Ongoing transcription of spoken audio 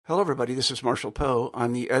Hello, everybody. This is Marshall Poe.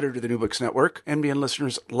 I'm the editor of the New Books Network. NBN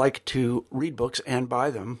listeners like to read books and buy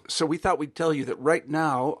them. So we thought we'd tell you that right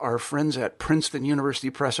now, our friends at Princeton University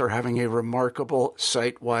Press are having a remarkable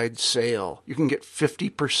site-wide sale. You can get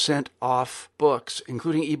 50% off books,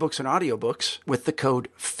 including ebooks and audiobooks, with the code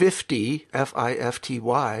 50,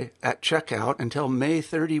 F-I-F-T-Y, at checkout until May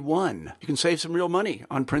 31. You can save some real money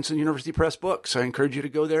on Princeton University Press books. I encourage you to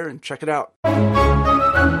go there and check it out.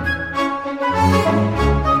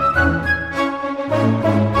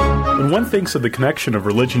 When one thinks of the connection of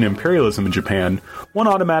religion and imperialism in Japan, one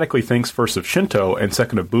automatically thinks first of Shinto and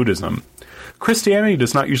second of Buddhism. Christianity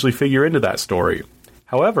does not usually figure into that story.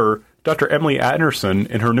 However, Dr. Emily Anderson,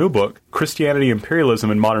 in her new book, Christianity,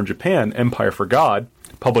 Imperialism in Modern Japan, Empire for God,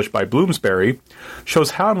 published by Bloomsbury,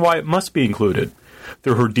 shows how and why it must be included.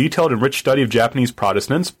 Through her detailed and rich study of Japanese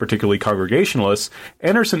Protestants, particularly Congregationalists,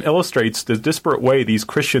 Anderson illustrates the disparate way these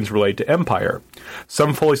Christians relate to empire.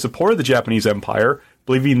 Some fully supported the Japanese empire,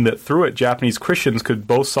 believing that through it Japanese Christians could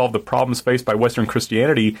both solve the problems faced by Western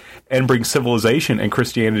Christianity and bring civilization and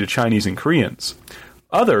Christianity to Chinese and Koreans.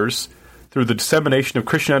 Others, through the dissemination of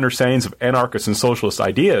Christian understandings of anarchist and socialist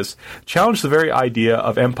ideas, challenged the very idea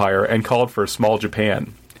of empire and called for a small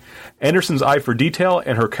Japan. Anderson's eye for detail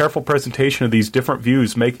and her careful presentation of these different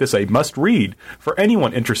views make this a must-read for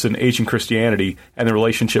anyone interested in Asian Christianity and the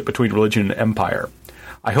relationship between religion and empire.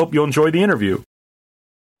 I hope you'll enjoy the interview.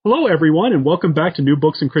 Hello, everyone, and welcome back to New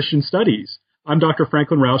Books in Christian Studies. I'm Dr.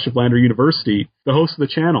 Franklin Roush of Lander University, the host of the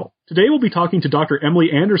channel. Today we'll be talking to Dr. Emily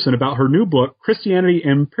Anderson about her new book, Christianity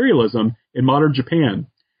and Imperialism in Modern Japan,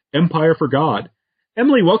 Empire for God.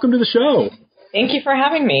 Emily, welcome to the show. Thank you for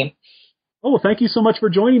having me. Oh, well, thank you so much for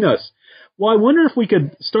joining us. Well, I wonder if we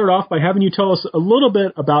could start off by having you tell us a little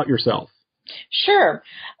bit about yourself. Sure.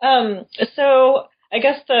 So I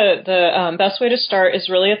guess the best way to start is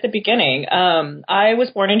really at the beginning. I was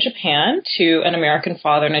born in Japan to an American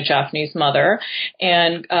father and a Japanese mother,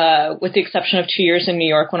 and with the exception of 2 years in New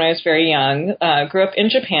York when I was very young, grew up in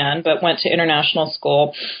Japan but went to international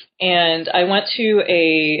school. And I went to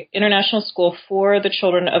a international school for the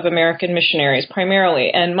children of American missionaries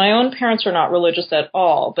primarily. And my own parents are not religious at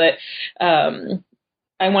all, but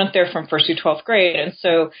I went there from first through 12th grade. And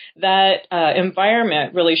so that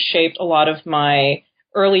environment really shaped a lot of my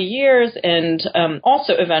early years and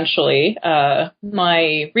also eventually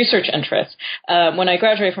my research interests. When I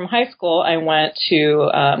graduated from high school, I went to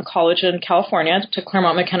college in California, to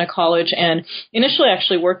Claremont McKenna College, and initially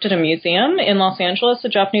actually worked at a museum in Los Angeles, the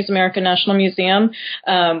Japanese American National Museum,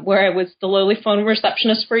 where I was the lowly phone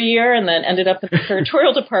receptionist for a year and then ended up in the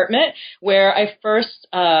curatorial department where I first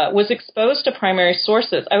was exposed to primary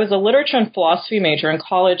sources. I was a literature and philosophy major in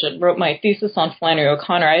college and wrote my thesis on Flannery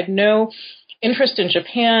O'Connor. I had no interest in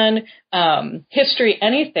Japan, history,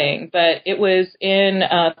 anything, but it was in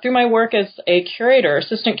through my work as a curator,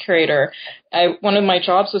 assistant curator. One of my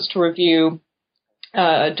jobs was to review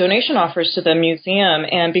donation offers to the museum,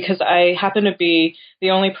 and because I happened to be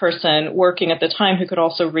the only person working at the time who could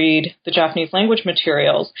also read the Japanese language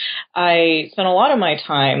materials, I spent a lot of my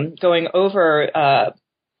time going over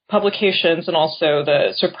publications and also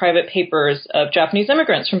the sort of private papers of Japanese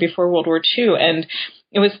immigrants from before World War II, and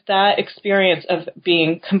it was that experience of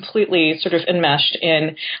being completely sort of enmeshed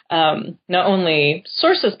in not only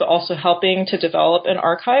sources, but also helping to develop an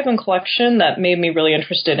archive and collection that made me really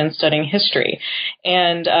interested in studying history.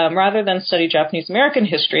 And rather than study Japanese American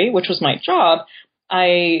history, which was my job,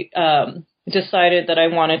 I decided that I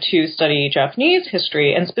wanted to study Japanese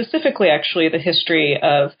history, and specifically actually the history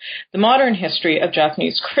of the modern history of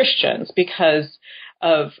Japanese Christians, because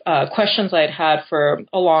of questions I'd had for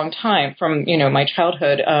a long time from, my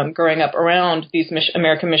childhood, growing up around these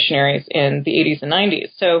American missionaries in the 80s and 90s.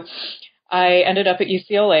 So I ended up at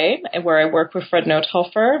UCLA, where I worked with Fred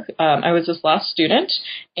Notelfer. I was his last student,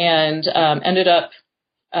 and ended up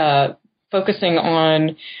focusing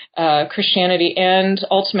on Christianity and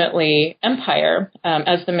ultimately empire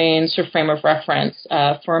as the main sort of frame of reference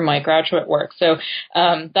for my graduate work. So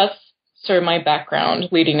that's sort of my background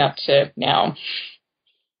leading up to now.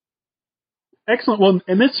 Excellent. Well,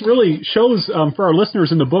 and this really shows for our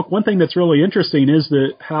listeners in the book, one thing that's really interesting is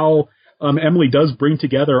that how Emily does bring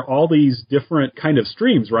together all these different kind of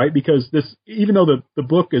streams, right? Because this, even though the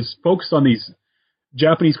book is focused on these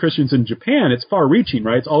Japanese Christians in Japan, it's far-reaching,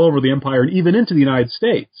 right? It's all over the empire and even into the United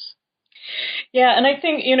States. Yeah, and I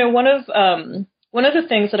think, one of the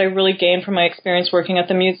things that I really gained from my experience working at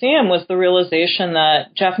the museum was the realization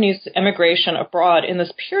that Japanese immigration abroad in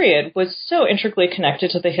this period was so intricately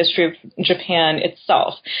connected to the history of Japan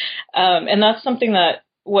itself. And that's something that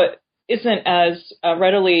isn't as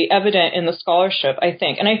readily evident in the scholarship, I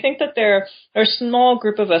think. And I think that there are a small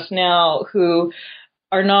group of us now who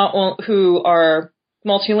are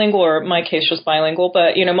multilingual, or in my case, just bilingual,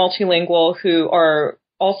 but, multilingual, who are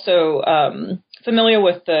also familiar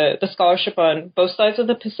with the scholarship on both sides of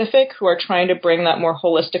the Pacific, who are trying to bring that more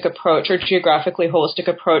holistic approach, or geographically holistic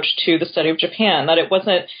approach, to the study of Japan, that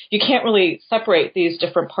you can't really separate these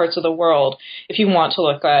different parts of the world if you want to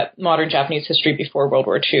look at modern Japanese history before World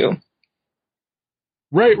War II.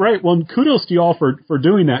 Right. Well, kudos to you all for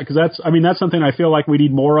doing that, because that's something I feel like we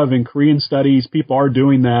need more of in Korean studies. People are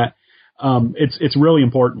doing that. It's really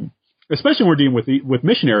important, especially when we're dealing with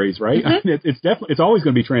missionaries, right? Mm-hmm. It's always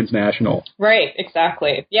going to be transnational. Right.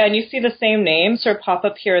 Exactly. Yeah. And you see the same names sort of pop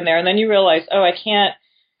up here and there, and then you realize, I can't.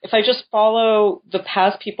 If I just follow the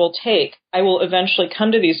path people take, I will eventually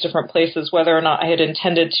come to these different places, whether or not I had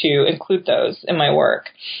intended to include those in my work.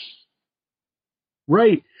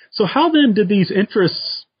 Right. So how then did these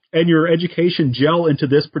interests and your education gel into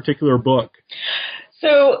this particular book?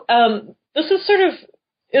 So this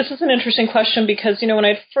is an interesting question, because, when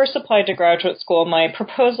I first applied to graduate school, my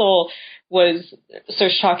proposal was so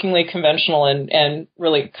shockingly conventional and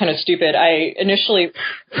really kind of stupid. I initially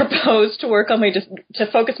proposed to work on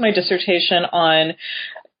to focus my dissertation on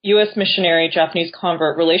U.S. missionary Japanese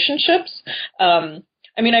convert relationships. I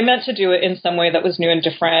meant to do it in some way that was new and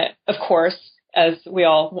different, of course, as we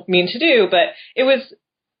all mean to do, but it was,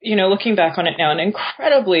 looking back on it now, an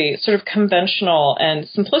incredibly sort of conventional and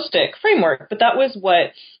simplistic framework. But that was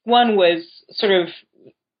what one was sort of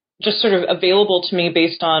available to me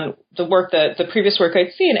based on the previous work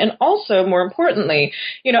I'd seen. And also, more importantly,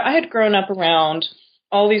 I had grown up around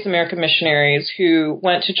all these American missionaries who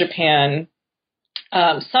went to Japan,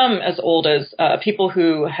 some as old as people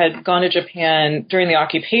who had gone to Japan during the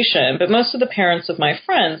occupation, but most of the parents of my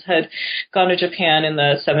friends had gone to Japan in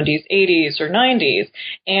the 70s, 80s, or 90s,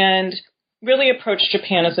 and really approached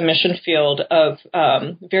Japan as a mission field of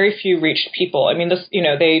very few reached people.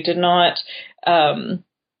 They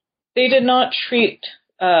did not treat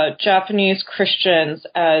Japanese Christians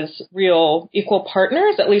as real equal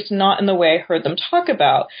partners, at least not in the way I heard them talk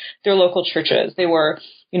about their local churches. They were,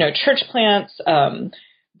 church plants.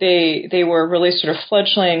 They were really sort of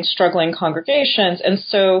fledgling, struggling congregations. And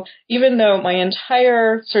so even though my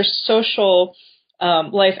entire sort of social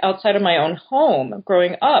life outside of my own home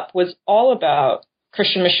growing up was all about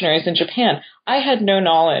Christian missionaries in Japan, I had no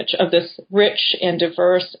knowledge of this rich and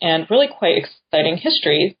diverse and really quite exciting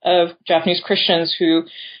history of Japanese Christians who,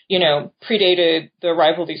 predated the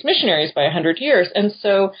arrival of these missionaries by 100 years. And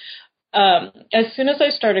so as soon as I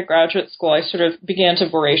started graduate school, I sort of began to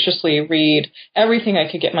voraciously read everything I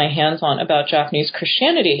could get my hands on about Japanese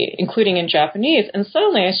Christianity, including in Japanese. And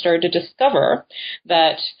suddenly I started to discover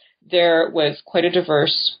that there was quite a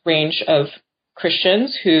diverse range of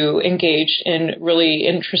Christians who engaged in really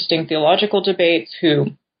interesting theological debates, who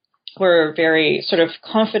were very sort of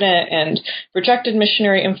confident and rejected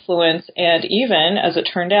missionary influence, and even, as it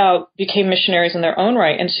turned out, became missionaries in their own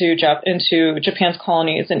right into Japan's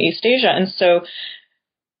colonies in East Asia. And so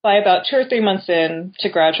by about 2 or 3 months into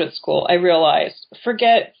graduate school, I realized,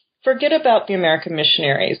 forget about the American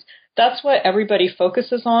missionaries. That's what everybody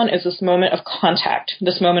focuses on, is this moment of contact,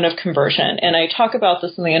 this moment of conversion. And I talk about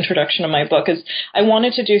this in the introduction of my book, is I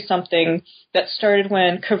wanted to do something that started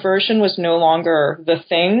when conversion was no longer the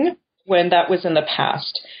thing, when that was in the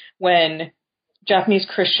past, when Japanese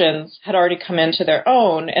Christians had already come into their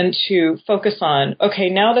own, and to focus on, okay,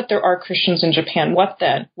 now that there are Christians in Japan, what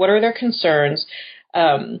then? What are their concerns?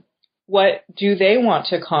 What do they want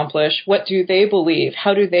to accomplish? What do they believe?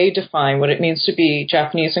 How do they define what it means to be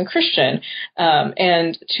Japanese and Christian?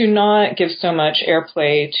 And to not give so much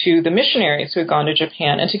airplay to the missionaries who had gone to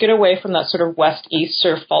Japan, and to get away from that sort of West-East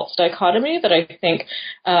or false dichotomy that I think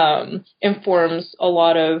informs a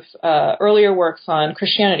lot of earlier works on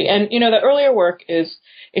Christianity. And, the earlier work is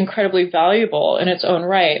incredibly valuable in its own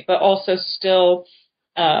right, but also still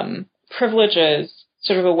privileges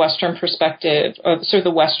sort of a Western perspective of sort of the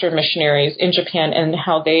Western missionaries in Japan, and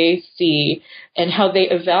how they see and how they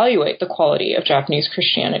evaluate the quality of Japanese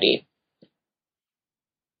Christianity.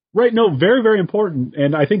 Right. No, very, very important.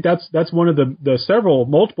 And I think that's one of the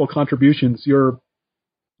multiple contributions your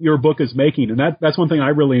book is making. And that's one thing I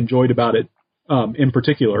really enjoyed about it in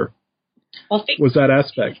particular, was that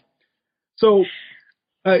aspect. So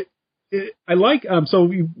I like,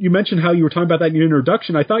 so you mentioned how you were talking about that in your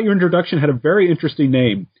introduction. I thought your introduction had a very interesting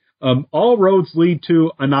name. All roads lead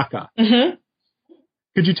to Anaka. Mm-hmm.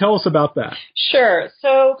 Could you tell us about that? Sure.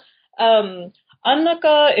 So,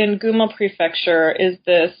 Anaka in Gunma Prefecture is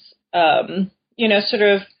this, sort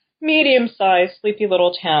of medium-sized, sleepy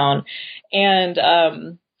little town. And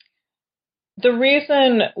the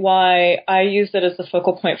reason why I use it as the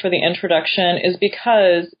focal point for the introduction is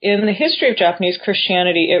because in the history of Japanese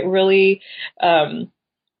Christianity, it really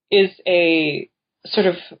is a sort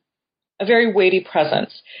of a very weighty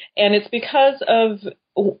presence. And it's because of,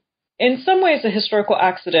 in some ways, a historical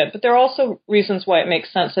accident, but there are also reasons why it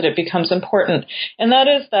makes sense that it becomes important. And that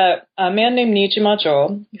is that a man named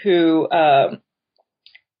Nijimajo, who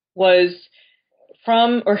was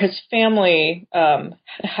from, or his family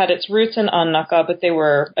had its roots in Annaka, but they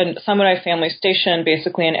were a samurai family stationed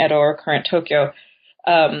basically in Edo or current Tokyo.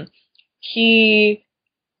 He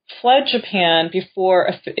fled Japan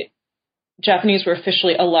before Japanese were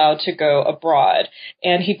officially allowed to go abroad,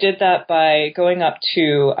 and he did that by going up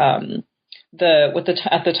to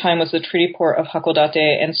at the time was the treaty port of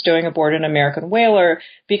Hakodate and stowing aboard an American whaler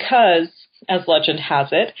because, as legend has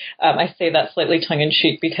it, I say that slightly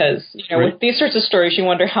tongue-in-cheek because, with these sorts of stories, you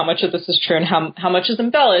wonder how much of this is true and how much is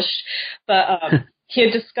embellished. But he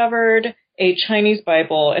had discovered a Chinese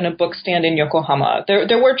Bible in a book stand in Yokohama.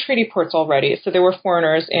 There were treaty ports already, so there were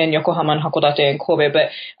foreigners in Yokohama and Hakodate and Kobe, but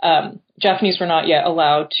Japanese were not yet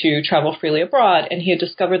allowed to travel freely abroad, and he had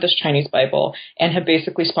discovered this Chinese Bible and had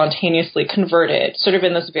basically spontaneously converted, sort of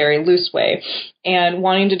in this very loose way. And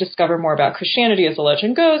wanting to discover more about Christianity, as the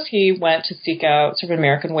legend goes, he went to seek out sort of an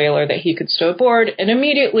American whaler that he could stow aboard, and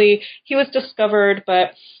immediately he was discovered,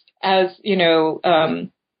 but as,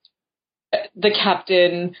 the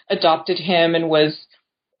captain adopted him and was,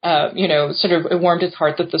 sort of it warmed his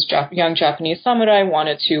heart that this young Japanese samurai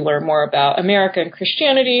wanted to learn more about America and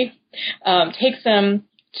Christianity, takes him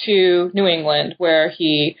to New England, where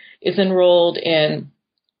he is enrolled in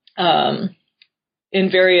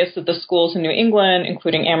various of the schools in New England,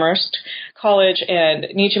 including Amherst College, and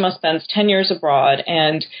Nijima spends 10 years abroad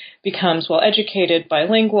and becomes well-educated,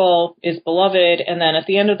 bilingual, is beloved, and then at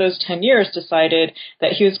the end of those 10 years decided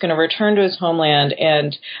that he was going to return to his homeland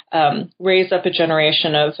and raise up a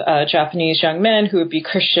generation of Japanese young men who would be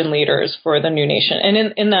Christian leaders for the new nation.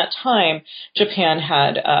 And in that time, Japan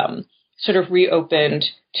had sort of reopened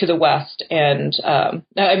to the West, and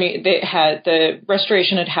the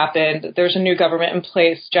restoration had happened. There's a new government in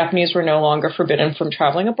place. Japanese were no longer forbidden from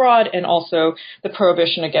traveling abroad, and also the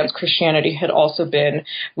prohibition against Christianity had also been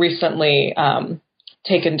recently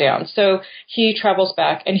taken down. So he travels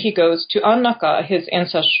back, and he goes to Annaka, his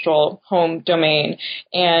ancestral home domain,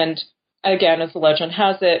 and again, as the legend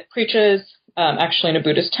has it, preaches actually in a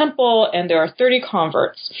Buddhist temple, and there are 30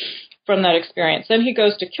 converts from that experience. Then he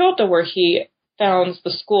goes to Kyoto, where he founds the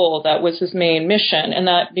school that was his main mission, and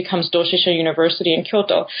that becomes Doshisha University in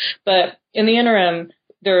Kyoto. But in the interim,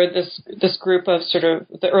 there are this group of sort of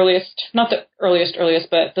the earliest, not the earliest,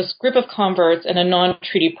 but this group of converts in a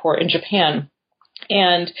non-treaty port in Japan.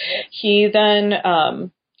 And he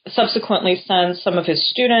then subsequently sends some of his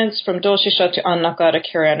students from Doshisha to Annaka to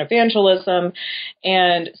carry on evangelism.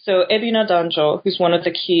 And so Ebina Danjo, who's one of the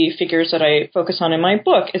key figures that I focus on in my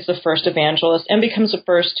book, is the first evangelist and becomes the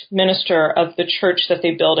first minister of the church that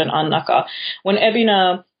they build in Annaka. When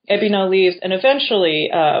Ebina leaves, and eventually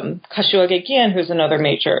Kashiwage Gien, who's another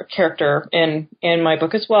major character in my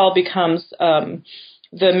book as well, becomes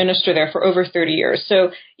the minister there for over 30 years.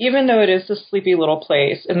 So even though it is a sleepy little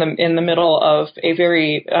place in the middle of a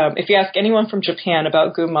very, if you ask anyone from Japan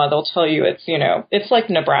about Gunma, they'll tell you it's like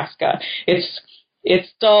Nebraska. It's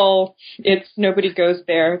dull. Nobody goes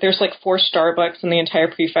there. There's like 4 Starbucks in the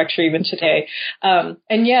entire prefecture even today.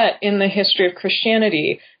 And yet in the history of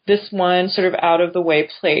Christianity, this one sort of out of the way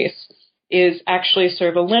place is actually sort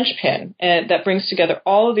of a linchpin that brings together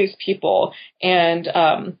all of these people, and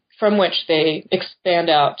from which they expand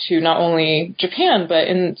out to not only Japan, but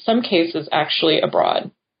in some cases actually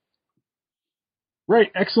abroad.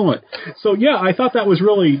 Right, excellent. So yeah, I thought that was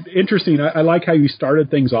really interesting. I like how you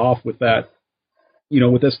started things off with that,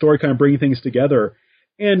 with that story kind of bringing things together.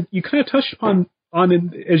 And you kind of touched on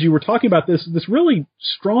as you were talking about this really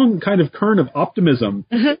strong kind of current of optimism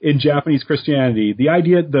in Japanese Christianity. The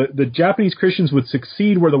idea that the Japanese Christians would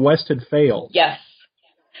succeed where the West had failed. Yes.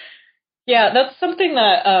 Yeah, that's something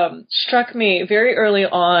that struck me very early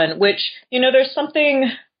on, which, there's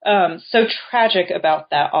something so tragic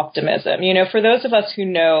about that optimism. For those of us who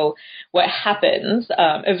know what happens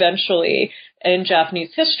eventually in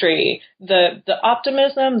Japanese history, the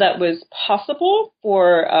optimism that was possible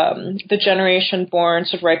for the generation born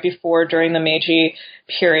sort of right before, during the Meiji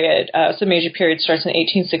period. So Meiji period starts in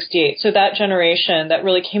 1868. So that generation that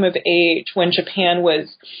really came of age when Japan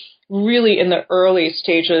was really in the early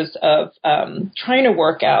stages of trying to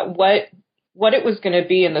work out what what it was going to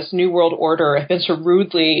be in this new world order had been so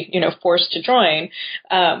rudely, forced to join,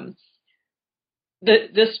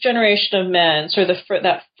 this generation of men, sort of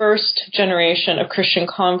that first generation of Christian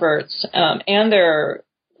converts, and their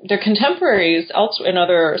contemporaries elsewhere in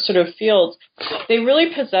other sort of fields, they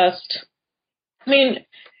really possessed,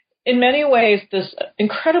 in many ways, this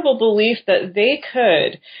incredible belief that they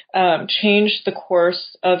could change the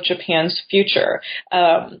course of Japan's future.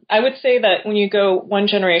 I would say that when you go one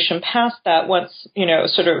generation past that, once,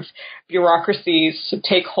 sort of bureaucracies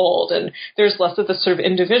take hold and there's less of this sort of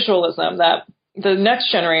individualism, that the next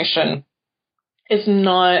generation is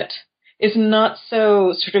not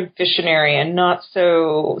so sort of visionary and not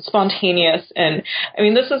so spontaneous. And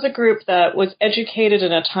this is a group that was educated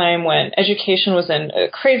in a time when education was in a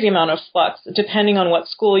crazy amount of flux. Depending on what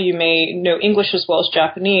school, you may know English as well as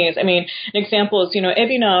Japanese. An example is,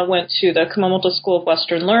 Ebina went to the Kumamoto School of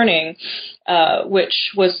Western Learning,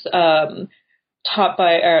 which was taught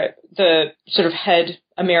by the sort of head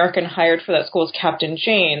American hired for that school was Captain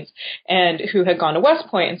Janes, and who had gone to West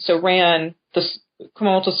Point and so ran the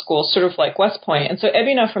Kumamoto school sort of like West Point. And so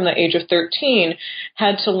Ebina, from the age of 13,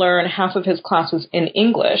 had to learn half of his classes in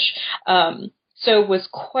English, so was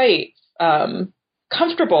quite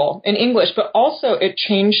comfortable in English, but also it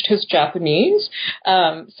changed his Japanese,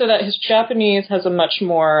 so that his Japanese has a much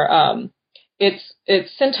more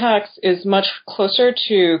its syntax is much closer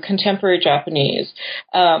to contemporary Japanese.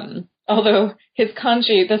 Although his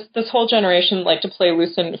kanji, this whole generation liked to play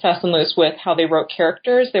fast and loose with how they wrote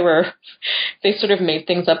characters. They sort of made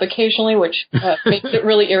things up occasionally, which makes it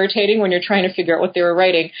really irritating when you're trying to figure out what they were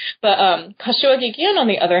writing. But Kashiwagi Gian, on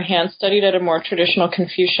the other hand, studied at a more traditional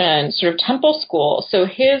Confucian sort of temple school. So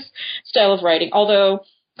his style of writing, although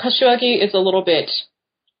Kashiwagi is a little bit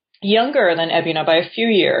younger than Ebina by a few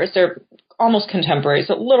years, they're almost contemporaries,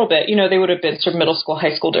 a little bit, they would have been sort of middle school,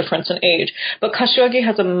 high school difference in age. But Kashiwagi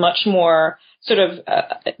has a much more sort of,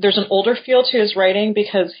 there's an older feel to his writing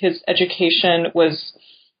because his education was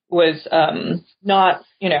not,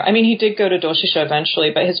 he did go to Doshisha eventually,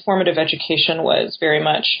 but his formative education was very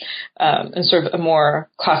much in sort of a more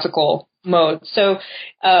classical mode. So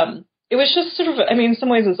it was just sort of, in some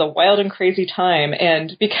ways it was a wild and crazy time.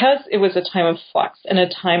 And because it was a time of flux and a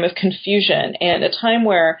time of confusion and a time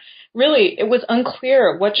where really, it was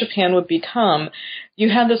unclear what Japan would become. You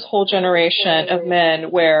had this whole generation of men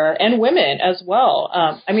and women as well.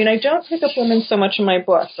 I don't pick up women so much in my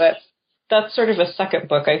book, but that's sort of a second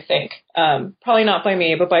book, I think. Probably not by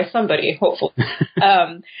me, but by somebody, hopefully.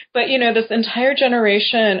 But, this entire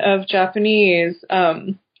generation of Japanese,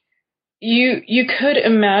 you could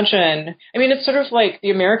imagine, it's sort of like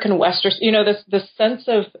the American West, or, this sense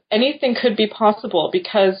of anything could be possible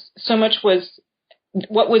because so much was,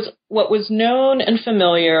 what was known and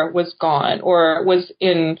familiar was gone or was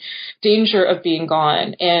in danger of being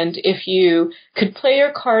gone. And if you could play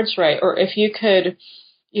your cards right, or if you could,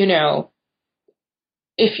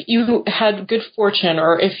 if you had good fortune,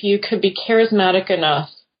 or if you could be charismatic enough,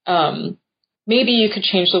 maybe you could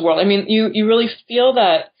change the world. You really feel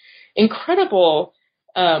that incredible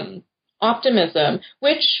optimism,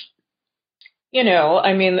 which,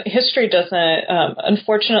 history doesn't,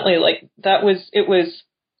 unfortunately, it was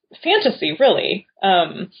fantasy, really,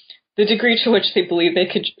 the degree to which they believe they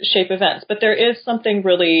could shape events. But there is something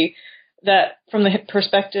really that, from the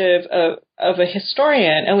perspective of a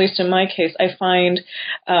historian, at least in my case, I find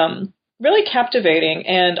really captivating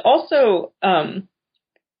and also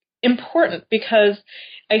important, because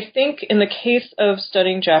I think in the case of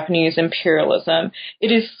studying Japanese imperialism,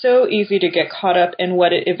 it is so easy to get caught up in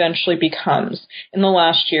what it eventually becomes in the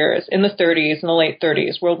last years, in the 30s, in the late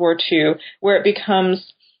 30s, World War II, where it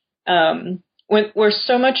becomes, where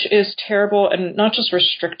so much is terrible and not just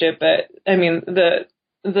restrictive, but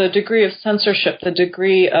the degree of censorship, the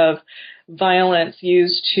degree of violence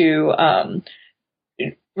used to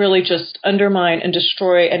really just undermine and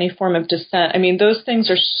destroy any form of dissent. Those things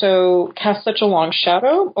cast such a long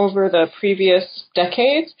shadow over the previous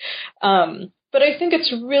decades. But I think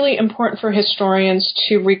it's really important for historians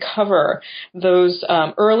to recover those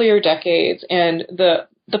earlier decades and the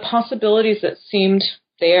possibilities that seemed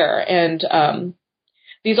there, and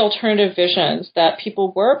these alternative visions that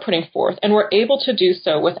people were putting forth and were able to do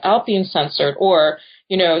so without being censored, or,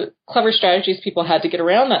 clever strategies people had to get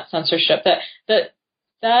around that censorship,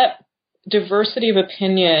 that diversity of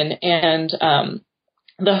opinion and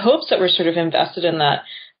the hopes that were sort of invested in that,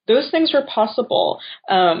 those things were possible.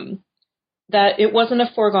 that it wasn't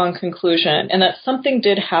a foregone conclusion, and that something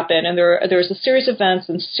did happen, and there's a series of events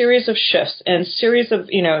and series of shifts and series of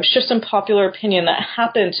shifts in popular opinion that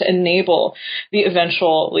happened to enable the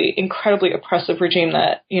eventually incredibly oppressive regime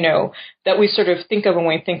that that we sort of think of when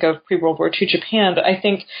we think of pre-World War II Japan. But I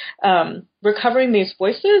think recovering these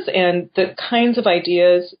voices and the kinds of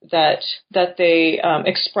ideas that they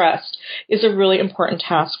expressed is a really important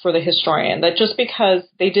task for the historian. That just because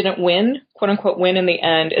they didn't win, quote unquote, win in the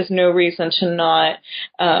end, is no reason to not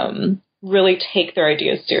really take their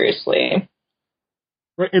ideas seriously.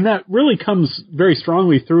 Right, and that really comes very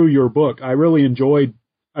strongly through your book. I really enjoyed.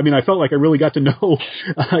 I mean, I felt like I really got to know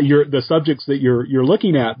the subjects that you're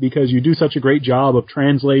looking at, because you do such a great job of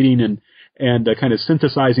translating and kind of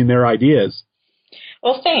synthesizing their ideas.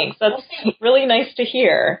 Well, thanks. That's really nice to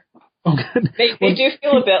hear. Oh, good. They do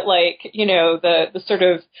feel a bit like, the sort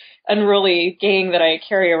of unruly gang that I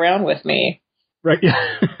carry around with me. Right.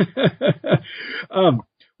 Yeah.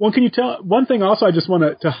 Well, can you tell one thing also I just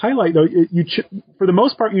want to highlight, though, for the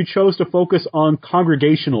most part, you chose to focus on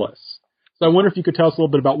Congregationalists. So I wonder if you could tell us a little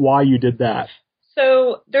bit about why you did that.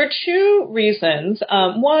 So there are two reasons.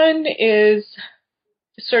 One is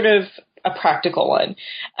sort of a practical one.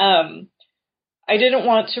 I didn't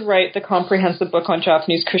want to write the comprehensive book on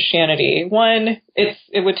Japanese Christianity. One,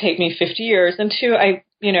 it would take me 50 years. And two, I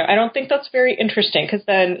don't think that's very interesting, because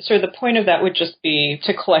then sort of the point of that would just be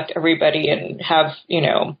to collect everybody and have,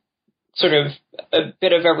 sort of a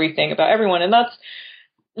bit of everything about everyone. And that's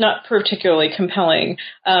not particularly compelling.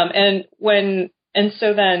 And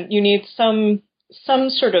so then you need some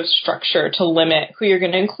sort of structure to limit who you're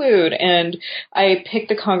going to include. And I picked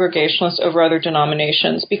the Congregationalists over other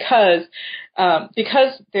denominations because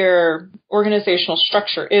their organizational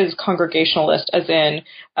structure is Congregationalist, as in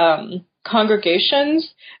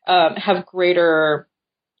congregations have greater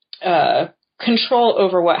control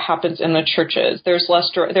over what happens in the churches. There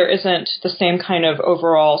isn't the same kind of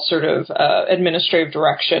overall sort of administrative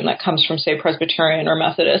direction that comes from, say, Presbyterian or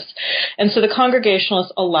Methodist. And so the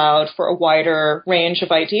Congregationalists allowed for a wider range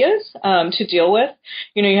of ideas to deal with.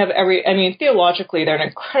 You have theologically, they're an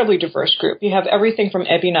incredibly diverse group. You have everything from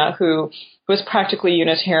Ebina, who was practically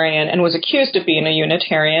Unitarian and was accused of being a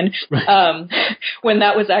Unitarian, when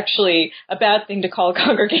that was actually a bad thing to call a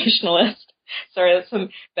Congregationalist. Sorry, that's some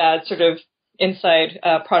bad sort of inside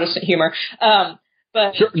Protestant humor.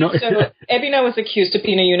 But sure, no. So Ebina was accused of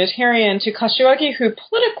being a Unitarian, to Kashiwagi, who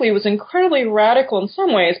politically was incredibly radical in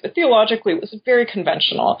some ways, but theologically was very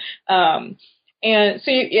conventional. And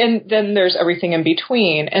then there's everything in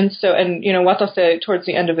between. And so, Watase, towards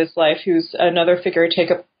the end of his life, who's another figure I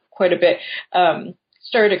take up quite a bit,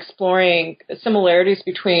 started exploring similarities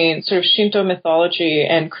between sort of Shinto mythology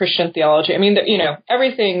and Christian theology. I mean,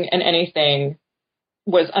 everything and anything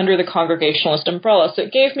was under the Congregationalist umbrella. So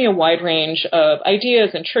it gave me a wide range of ideas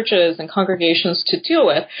and churches and congregations to deal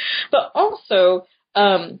with. But also,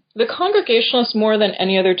 the Congregationalists, more than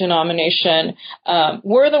any other denomination,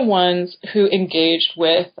 were the ones who engaged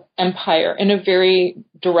with empire in a very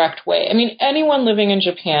direct way. I mean, anyone living in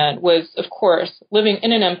Japan was, of course, living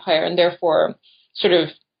in an empire, and therefore sort of,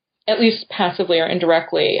 at least passively or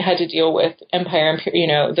indirectly, had to deal with empire,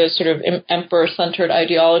 the sort of emperor-centered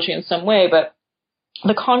ideology in some way. But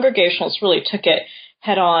the Congregationalists really took it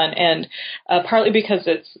head on, and partly because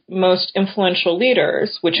its most influential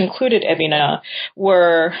leaders, which included Ebina,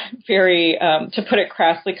 were very, to put it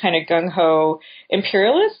crassly, kind of gung-ho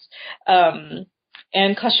imperialists. And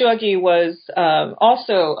Kashiwagi was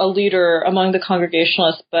also a leader among the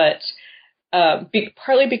Congregationalists, but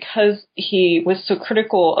partly because he was so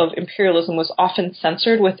critical of imperialism, was often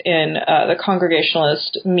censored within the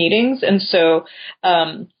Congregationalist meetings. And so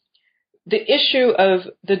the issue of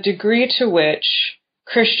the degree to which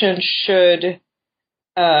Christians should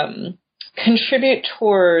contribute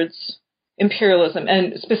towards imperialism,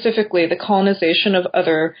 and specifically the colonization of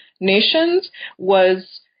other nations,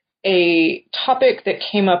 was a topic that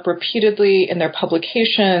came up repeatedly in their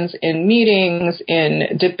publications, in meetings,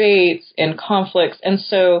 in debates, in conflicts. And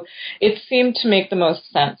so it seemed to make the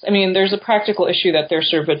most sense. I mean, there's a practical issue that they're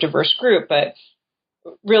sort of a diverse group, but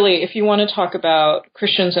really, if you want to talk about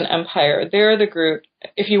Christians and empire, they're the group.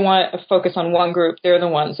 If you want to focus on one group, they're the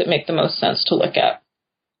ones that make the most sense to look at.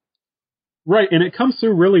 Right, and it comes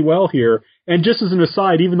through really well here. And just as an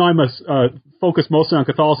aside, even though I must focus mostly on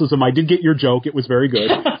Catholicism, I did get your joke. It was very good.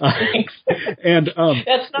 Thanks. And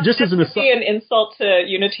that's not just as an aside, an insult to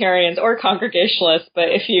Unitarians or Congregationalists, but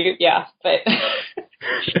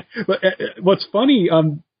But what's funny,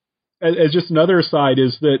 as just another aside,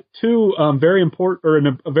 is that two very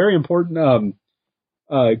important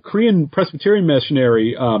Korean Presbyterian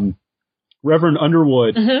missionary, Reverend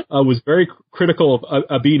Underwood was very critical of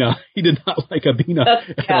Abina. He did not like Abina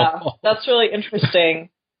at all. That's really interesting.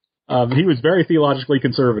 He was very theologically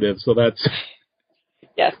conservative, so that's...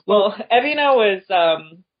 Yes, well, Abina was...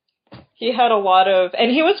 he had a lot of...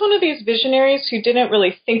 And he was one of these visionaries who didn't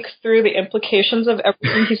really think through the implications of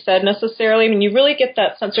everything he said necessarily. I mean, you really get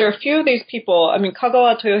that sense. There are a few of these people. I mean,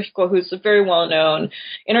 Kagawa Toyohiko, who's a very well-known,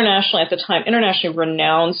 internationally at the time, internationally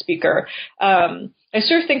renowned speaker. I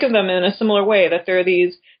sort of think of them in a similar way, that they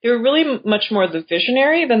were really much more the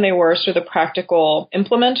visionary than they were sort of the practical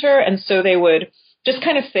implementer. And so they would just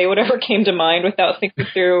kind of say whatever came to mind without thinking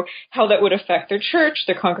through how that would affect their church,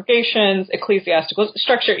 their congregations, ecclesiastical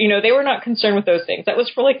structure. You know, they were not concerned with those things. That was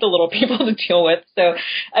for like the little people to deal with. So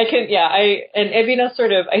and Ebina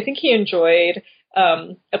sort of, I think he enjoyed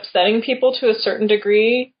upsetting people to a certain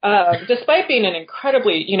degree, despite being an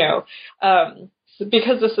incredibly,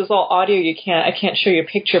 because this is all audio, I can't show you a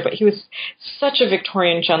picture, but he was such a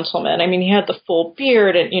Victorian gentleman. I mean, he had the full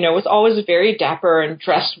beard and, was always very dapper and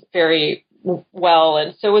dressed very well.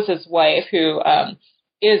 And so was his wife, who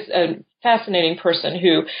is a fascinating person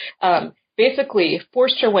who basically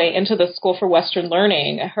forced her way into the School for Western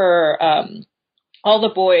Learning. Her, all the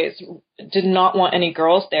boys did not want any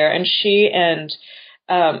girls there. And she and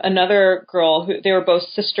another girl, who they were both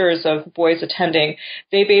sisters of boys attending,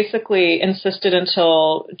 they basically insisted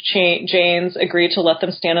until Janes agreed to let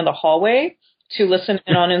them stand in the hallway to listen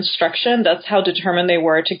in on instruction. That's how determined they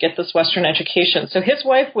were to get this Western education. So his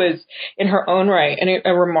wife was, in her own right,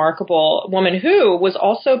 a remarkable woman who was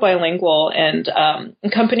also bilingual and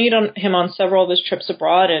accompanied him on several of his trips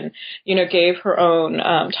abroad, and gave her own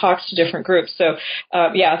talks to different groups. So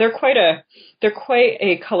they're quite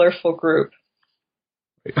a colorful group.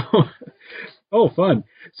 Oh, fun.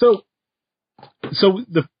 So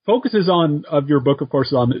the focus of your book, of course,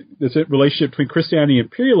 is on this relationship between Christianity and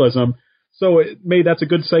imperialism. So that's a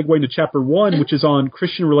good segue into chapter 1, which is on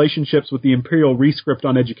Christian relationships with the imperial rescript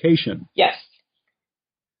on education. Yes.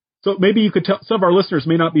 So maybe you could tell, some of our listeners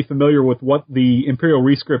may not be familiar with what the imperial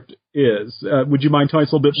rescript is. Would you mind telling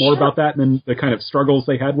us a little bit more about that and then the kind of struggles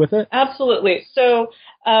they had with it? Absolutely. So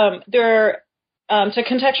to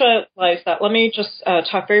contextualize that, let me just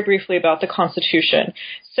talk very briefly about the Constitution.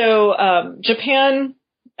 So Japan,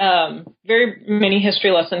 very mini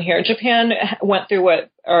history lesson here. Japan went through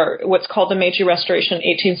what's called the Meiji Restoration in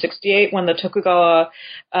 1868, when the Tokugawa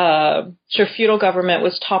feudal government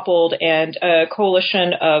was toppled, and a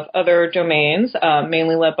coalition of other domains,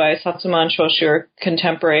 mainly led by Satsuma and Choshu,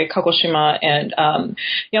 contemporary Kagoshima and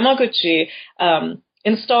Yamaguchi,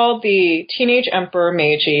 installed the teenage emperor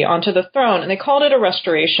Meiji onto the throne, and they called it a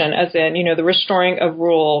restoration, as in, the restoring of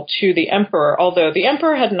rule to the emperor, although the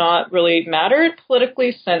emperor had not really mattered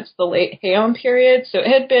politically since the late Heian period. So it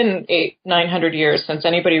had been 900 years since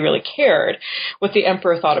anybody really cared what the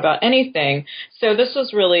emperor thought about anything. So this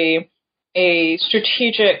was really a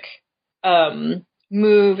strategic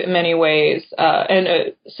move in many ways, and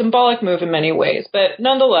a symbolic move in many ways. But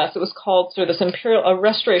nonetheless, it was called sort of this a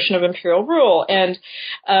restoration of imperial rule. And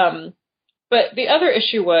but the other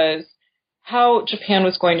issue was how Japan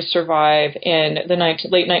was going to survive in the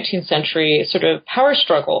late 19th century sort of power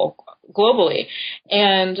struggle globally,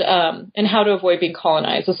 and how to avoid being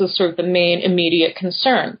colonized. This is sort of the main immediate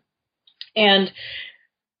concern. And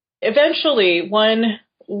eventually, one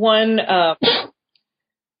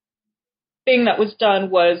thing that was done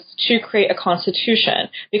was to create a constitution,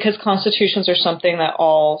 because constitutions are something that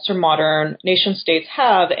all sort of modern nation states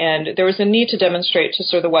have, and there was a need to demonstrate to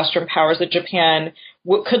sort of the Western powers that Japan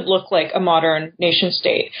could look like a modern nation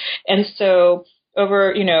state. And so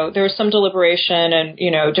over, there was some deliberation, and,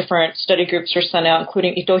 different study groups were sent out,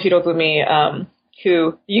 including Ito Hirobumi,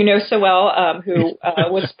 who you know so well, who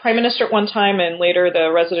was prime minister at one time and later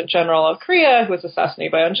the resident general of Korea, who was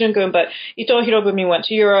assassinated by Ahn Jin-gun. But Ito Hirobumi went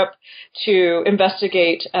to Europe to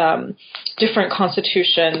investigate different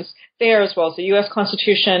constitutions there, as well as the U.S.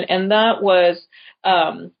 Constitution, and that was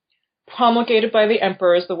promulgated by the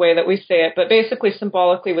emperor, is the way that we say it, but basically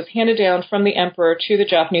symbolically was handed down from the emperor to the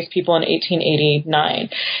Japanese people in 1889.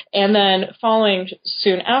 And then following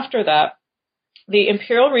soon after that, the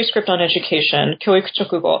Imperial Rescript on Education, Kyoiku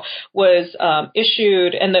Chokugo, was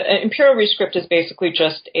issued, and the Imperial Rescript is basically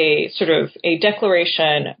just a sort of a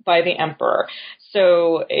declaration by the emperor.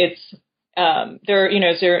 So it's there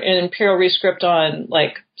an Imperial Rescript on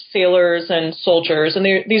like sailors and soldiers, and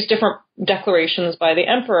these different declarations by the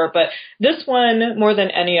emperor. But this one, more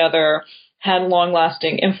than any other, had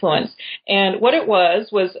long-lasting influence. And what it was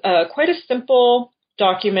quite a simple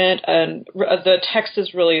document, and the text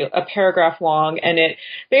is really a paragraph long, and it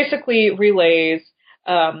basically relays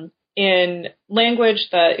in language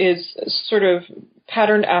that is sort of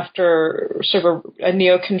patterned after sort of a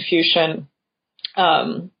Neo-Confucian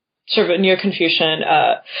set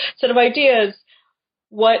of ideas,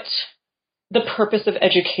 what the purpose of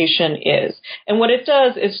education is. And what it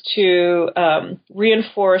does is to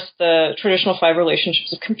reinforce the traditional 5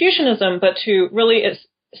 relationships of Confucianism, but to really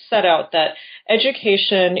set out that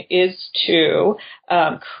education is to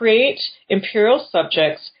create imperial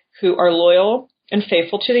subjects who are loyal and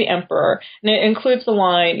faithful to the emperor. And it includes the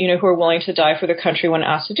line, who are willing to die for the country when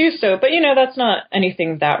asked to do so. But, that's not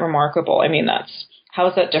anything that remarkable. I mean, how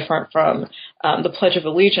is that different from the Pledge of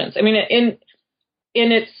Allegiance? I mean, in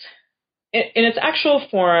its actual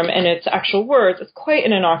form and its actual words, it's quite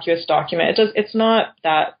an innocuous document. It's not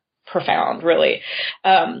that profound, really.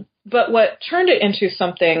 But what turned it into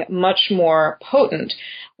something much more potent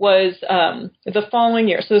was the following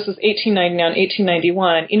year. So this was 1899,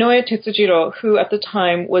 1891. Inoue Tetsujiro, who at the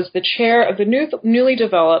time was the chair of the newly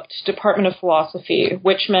developed Department of Philosophy,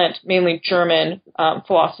 which meant mainly German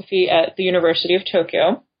philosophy at the University of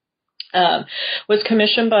Tokyo, was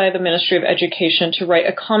commissioned by the Ministry of Education to write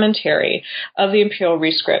a commentary of the Imperial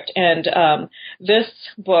Rescript. And this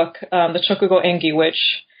book, the Chokugo Engi,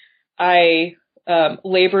 which I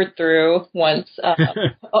labored through once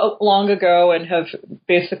long ago and I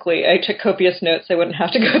took copious notes so I wouldn't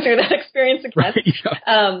have to go through that experience again,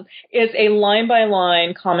 is a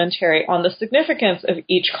line-by-line commentary on the significance of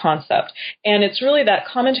each concept. And it's really that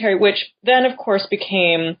commentary, which then, of course,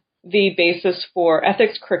 became the basis for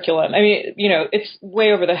ethics curriculum. I mean, it's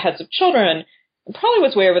way over the heads of children. It probably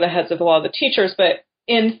was way over the heads of a lot of the teachers, but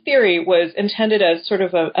in theory was intended as sort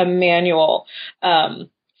of a manual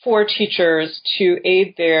for teachers to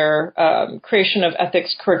aid their creation of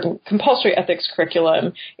compulsory ethics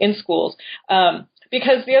curriculum in schools.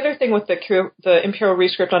 Because the other thing with the Imperial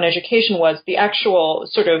Rescript on Education was the actual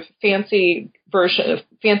sort of fancy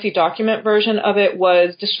document version of it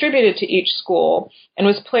was distributed to each school and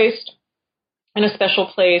was placed in a special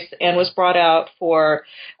place and was brought out for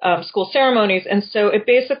school ceremonies. And so it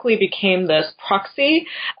basically became this proxy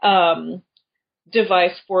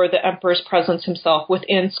device for the emperor's presence himself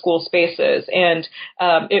within school spaces. And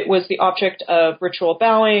it was the object of ritual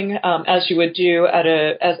bowing, as you would do at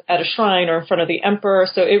a shrine or in front of the emperor.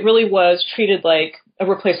 So it really was treated like a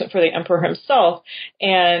replacement for the emperor himself.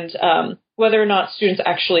 And whether or not students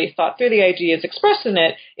actually thought through the ideas expressed in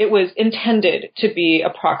it, it was intended to be a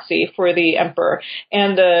proxy for the emperor.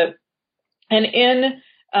 And in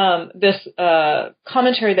this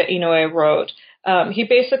commentary that Inoue wrote, he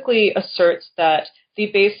basically asserts that the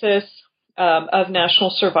basis of national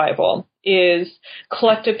survival is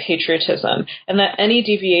collective patriotism, and that any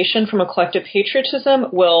deviation from a collective patriotism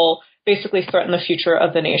will basically threaten the future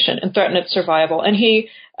of the nation and threaten its survival. And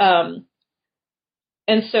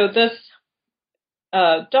so this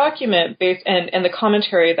document and the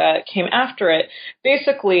commentary that came after it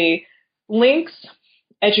basically links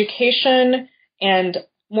education and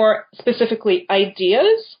more specifically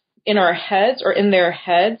ideas in our heads or in their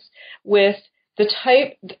heads with a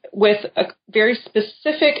very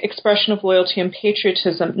specific expression of loyalty and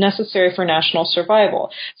patriotism necessary for national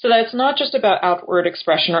survival. So that it's not just about outward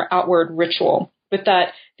expression or outward ritual, but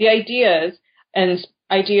that the ideas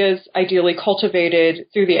ideally cultivated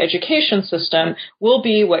through the education system will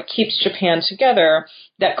be what keeps Japan together,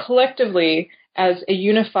 that collectively as a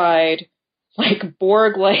unified, like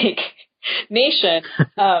Borg-like nation,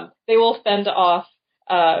 they will fend off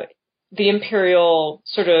the imperial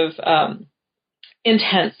sort of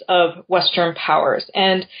intents of Western powers.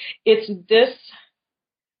 And it's this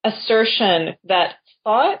assertion that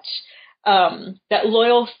thought, that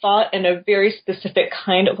loyal thought and a very specific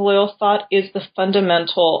kind of loyal thought is the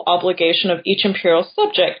fundamental obligation of each imperial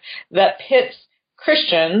subject that pits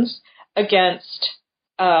Christians against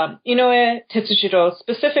Inoue Tetsujiro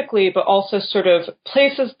specifically, but also sort of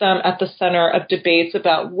places them at the center of debates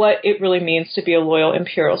about what it really means to be a loyal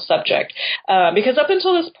imperial subject. Because up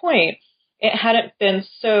until this point, it hadn't been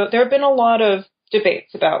so. There have been a lot of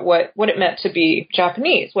debates about what it meant to be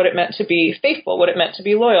Japanese, what it meant to be faithful, what it meant to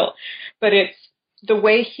be loyal. But it's the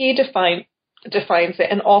way he defines it,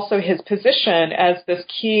 and also his position as this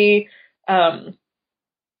key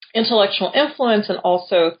intellectual influence, and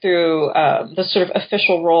also through the sort of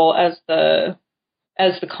official role as the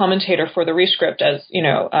commentator for the Rescript, as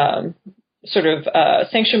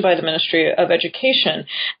sanctioned by the Ministry of Education,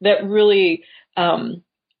 that really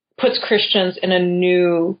puts Christians in a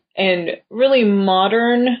new and really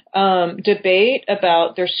modern debate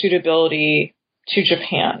about their suitability to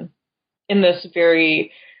Japan in this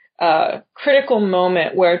very critical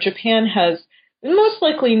moment where Japan has most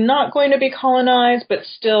likely not going to be colonized, but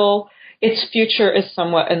still its future is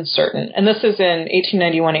somewhat uncertain. And this is in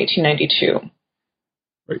 1891, 1892.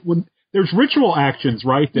 Right. Well, there's ritual actions,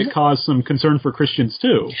 right, that cause some concern for Christians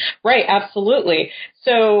too. Right, absolutely.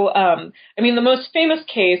 So, the most famous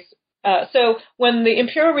case, so when the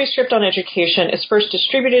Imperial Rescript on Education is first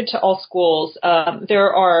distributed to all schools,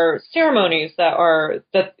 there are ceremonies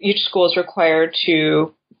that each school is required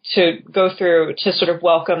to go through to sort of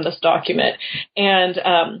welcome this document.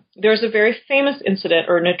 And there's a very famous incident,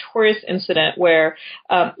 or notorious incident, where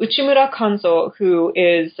Uchimura Kanzo, who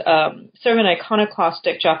is sort of an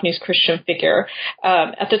iconoclastic Japanese Christian figure,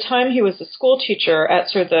 at the time he was a school teacher at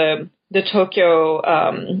sort of the Tokyo,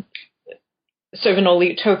 sort of an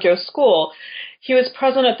elite Tokyo school. He was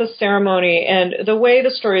present at the ceremony, and the way the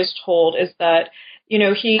story is told is that, he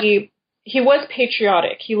was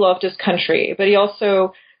patriotic. He loved his country, but he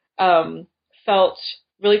also felt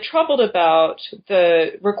really troubled about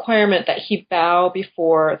the requirement that he bow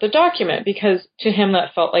before the document, because to him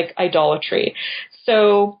that felt like idolatry.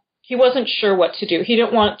 So he wasn't sure what to do. He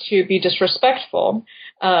didn't want to be disrespectful.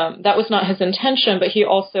 That was not his intention, but he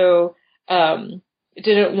also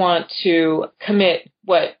didn't want to commit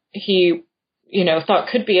what he, thought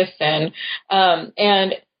could be a sin,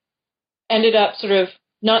 and ended up sort of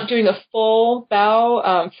not doing a full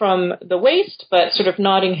bow from the waist, but sort of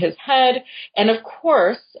nodding his head. And of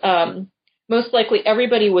course, most likely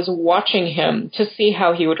everybody was watching him to see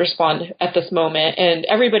how he would respond at this moment. And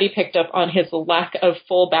everybody picked up on his lack of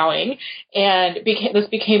full bowing. And this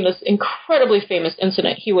became this incredibly famous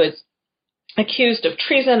incident. He was accused of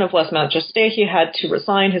treason, of lèse majesté. He had to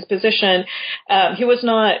resign his position. He was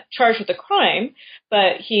not charged with a crime,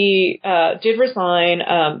 but he did resign.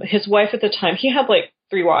 His wife at the time, he had like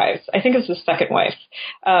 3 wives. I think it was his second wife.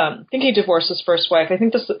 I think he divorced his first wife. I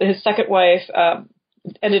think his second wife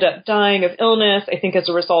ended up dying of illness, I think as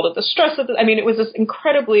a result of the stress of it was this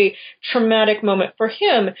incredibly traumatic moment for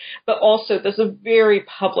him, but also this a very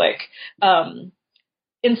public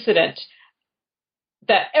incident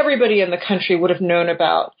that everybody in the country would have known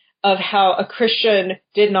about, of how a Christian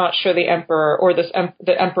did not show the emperor or the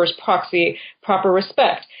emperor's proxy proper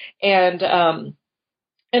respect. And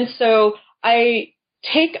so I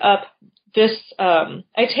take up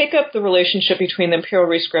the relationship between the Imperial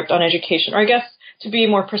Rescript on Education, or I guess to be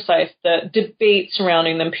more precise, the debate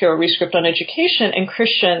surrounding the Imperial Rescript on Education and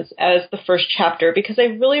Christians as the first chapter, because I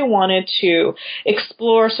really wanted to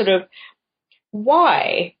explore sort of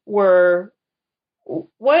what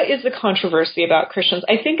is the controversy about Christians?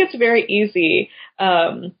 I think it's very easy,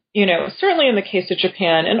 certainly in the case of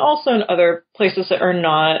Japan and also in other places that are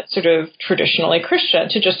not sort of traditionally Christian,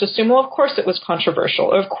 to just assume, well, of course it was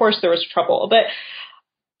controversial, or of course there was trouble. But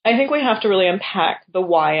I think we have to really unpack the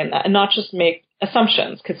why in that and not just make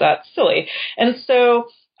assumptions, because that's silly. And so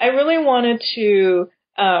I really wanted to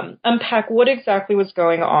unpack what exactly was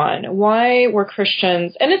going on. Why were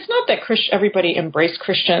Christians, and it's not that everybody embraced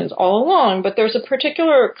Christians all along, but there's a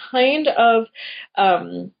particular kind of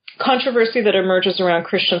controversy that emerges around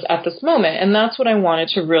Christians at this moment, and that's what I wanted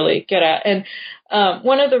to really get at. And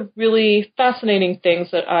one of the really fascinating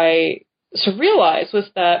things that I realized was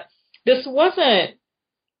that this wasn't,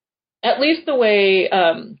 at least the way,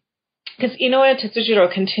 because Inoue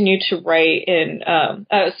Tetsujiro continued to write in,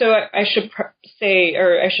 so I should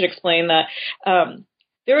explain that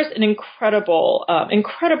there was an incredible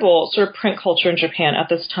sort of print culture in Japan at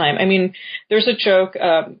this time. I mean, there's a joke,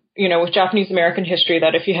 with Japanese American history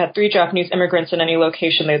that if you had 3 Japanese immigrants in any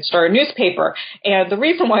location, they'd start a newspaper. And the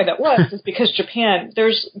reason why that was is because Japan,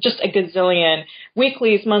 there's just a gazillion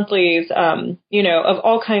weeklies, monthlies, of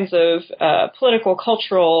all kinds of political,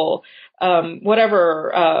 cultural,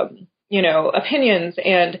 opinions,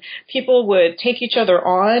 and people would take each other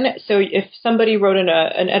on. So if somebody wrote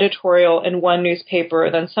an editorial in one newspaper,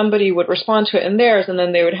 then somebody would respond to it in theirs, and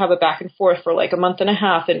then they would have a back and forth for like a month and a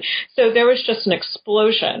half. And so there was just an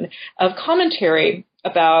explosion of commentary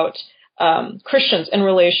about Christians in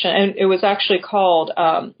relation, and it was actually called,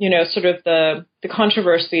 sort of the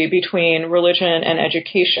controversy between religion and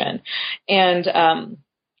education. And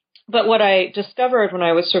but what I discovered when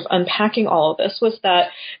I was sort of unpacking all of this was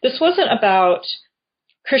that this wasn't about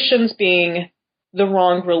Christians being the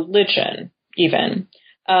wrong religion, even.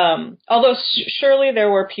 Although surely there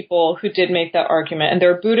were people who did make that argument, and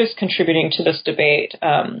there are Buddhists contributing to this debate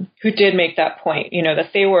who did make that point,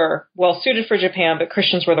 that they were well suited for Japan, but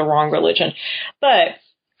Christians were the wrong religion. But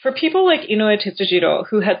for people like Inoue Tetsujiro,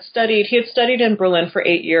 he had studied in Berlin for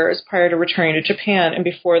 8 years prior to returning to Japan and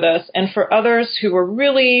before this, and for others who were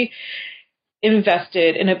really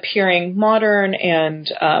invested in appearing modern and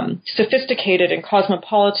sophisticated and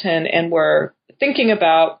cosmopolitan, and were thinking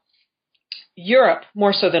about Europe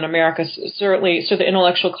more so than America, certainly, so the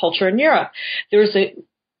intellectual culture in Europe. There was a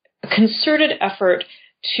concerted effort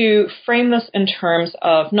to frame this in terms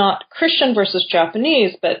of not Christian versus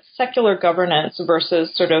Japanese, but secular governance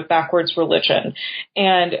versus sort of backwards religion.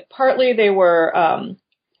 And partly they were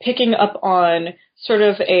picking up on sort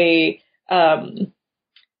of a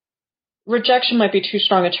rejection might be too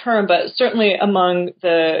strong a term, but certainly among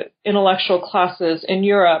the intellectual classes in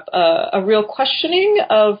Europe, a real questioning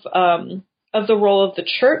of the role of the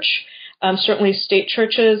church, certainly state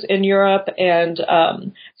churches in Europe, and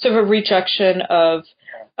sort of a rejection of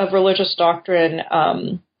religious doctrine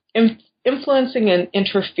influencing and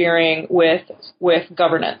interfering with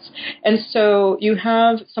governance. And so you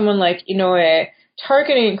have someone like Inoue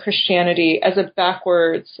targeting Christianity as a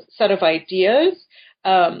backwards set of ideas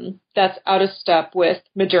that's out of step with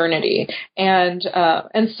modernity, and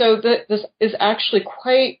so this is actually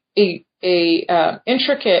quite a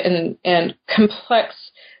intricate and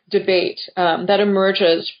complex debate that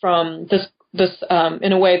emerges from this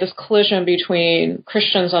in a way this collision between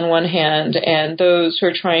Christians on one hand and those who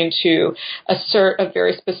are trying to assert a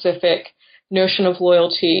very specific notion of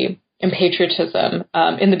loyalty and patriotism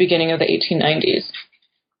in the beginning of the 1890s.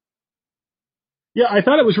 Yeah, I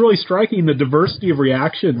thought it was really striking the diversity of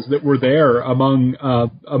reactions that were there among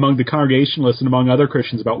the Congregationalists and among other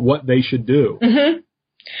Christians about what they should do. Mm-hmm.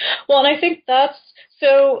 Well, and I think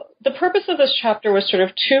so the purpose of this chapter was sort of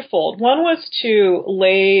twofold. One was to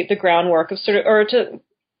lay the groundwork of or to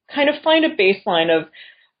kind of find a baseline of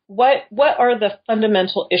what are the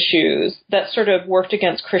fundamental issues that sort of worked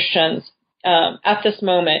against Christians at this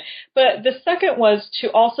moment. But the second was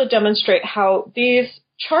to also demonstrate how these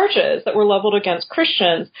charges that were leveled against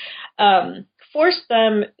Christians forced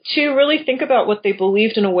them to really think about what they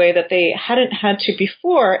believed in a way that they hadn't had to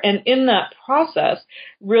before, and in that process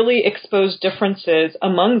really expose differences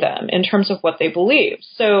among them in terms of what they believed.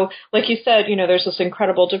 So, like you said, there's this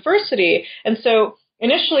incredible diversity, and so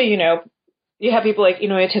initially, you have people like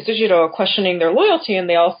Inoue Tetsujiro questioning their loyalty, and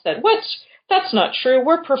they all said, "What? That's not true.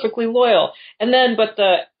 We're perfectly loyal." And then, but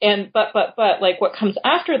like what comes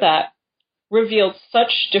after that revealed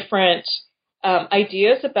such different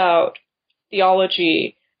ideas about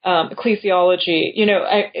theology, ecclesiology,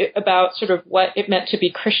 about sort of what it meant to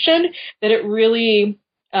be Christian, that it really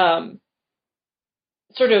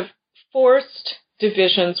sort of forced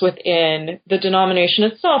divisions within the denomination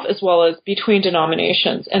itself as well as between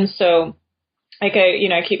denominations. And so, like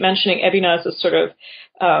I keep mentioning Ebina as a sort of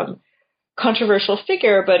controversial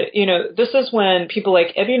figure, but this is when people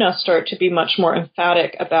like Ebina start to be much more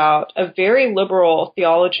emphatic about a very liberal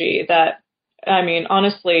theology that,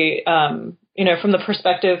 honestly, from the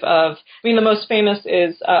perspective of, the most famous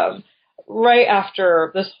is right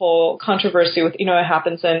after this whole controversy with Inoue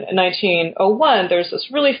happens in 1901, there's this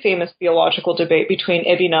really famous theological debate between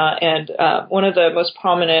Ebina and one of the most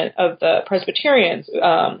prominent of the Presbyterians,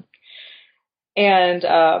 and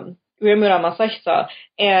Uemura Masahisa.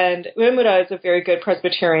 And Uemura is a very good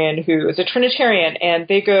Presbyterian who is a Trinitarian, and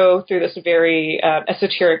they go through this very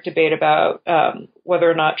esoteric debate about whether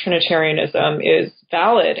or not Trinitarianism is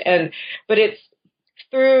valid. But it's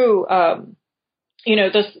through,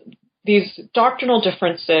 these doctrinal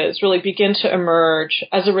differences really begin to emerge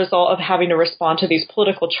as a result of having to respond to these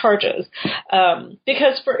political charges.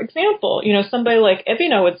 Because, for example, somebody like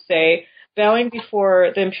Ebina would say, bowing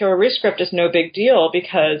before the imperial rescript is no big deal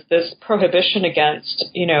because this prohibition against,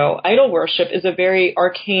 idol worship is a very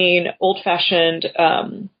arcane, old-fashioned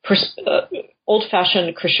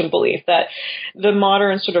Christian belief that the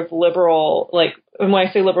modern sort of liberal, and when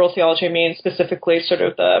I say liberal theology, I mean specifically sort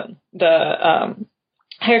of the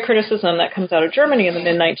higher criticism that comes out of Germany in the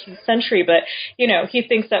mid-19th century. But, he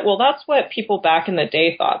thinks that, well, that's what people back in the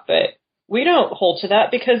day thought, but we don't hold to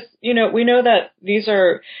that because, we know that these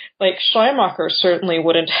are, like, Schleiermacher certainly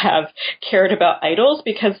wouldn't have cared about idols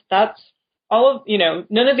because that's all of,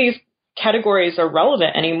 none of these categories are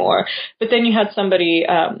relevant anymore. But then you had somebody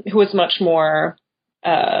who was much more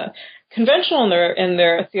conventional in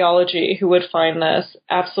their theology who would find this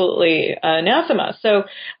absolutely anathema. So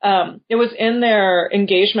it was in their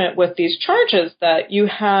engagement with these charges that you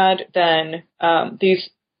had then these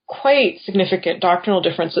quite significant doctrinal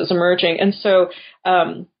differences emerging. And so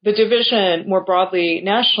the division more broadly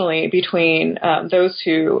nationally between those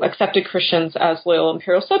who accepted Christians as loyal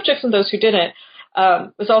imperial subjects and those who didn't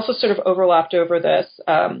was also sort of overlapped over this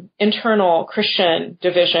internal Christian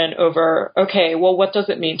division over, okay, well, what does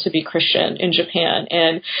it mean to be Christian in Japan?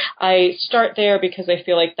 And I start there because I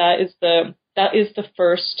feel like that is the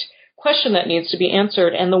first question that needs to be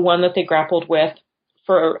answered, and the one that they grappled with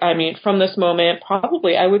from this moment,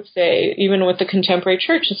 probably, I would say, even with the contemporary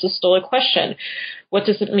church, this is still a question. What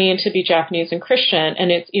does it mean to be Japanese and Christian?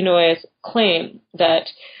 And it's Inouye's claim that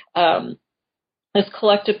this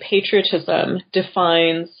collective patriotism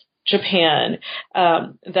defines Japan,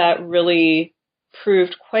 that really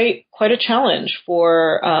proved quite a challenge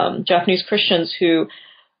for Japanese Christians who,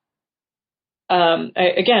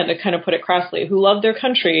 again, to kind of put it crassly, who love their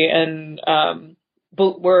country and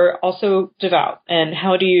but were also devout. And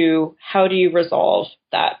how do you resolve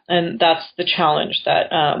that? And that's the challenge that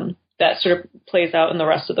that sort of plays out in the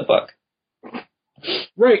rest of the book.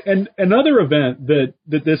 Right, and another event that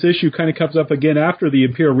this issue kind of comes up again after the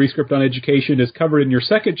Imperial Rescript on Education is covered in your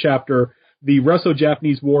second chapter, the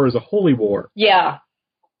Russo-Japanese War is a holy war. Yeah.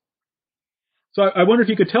 So I wonder if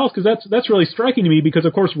you could tell us, because that's really striking to me, because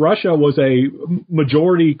of course Russia was a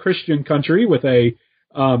majority Christian country with it's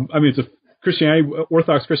a Christianity,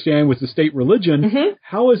 Orthodox Christianity was the state religion. Mm-hmm.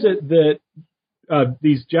 How is it that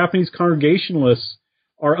these Japanese Congregationalists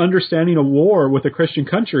are understanding a war with a Christian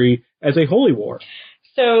country as a holy war?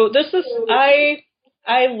 So this is, I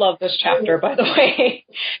love this chapter, by the way,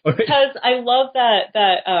 because I love that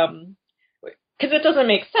because it doesn't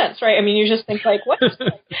make sense, right? I mean, you just think like, what?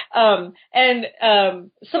 And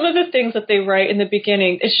some of the things that they write in the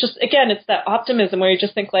beginning, it's just, again, it's that optimism where you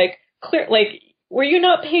just think like, were you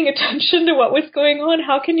not paying attention to what was going on?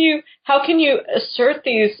 How can you assert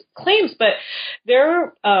these claims? But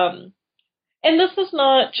they're, and this is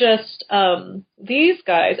not just these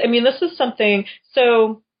guys. I mean, this is something,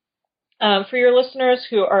 so for your listeners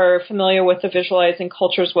who are familiar with the Visualizing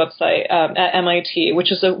Cultures website at MIT,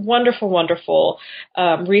 which is a wonderful, wonderful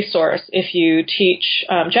resource if you teach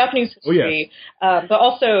Japanese history, but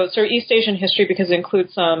also sort of East Asian history because it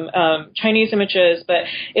includes some Chinese images, but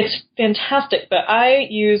it's fantastic. But I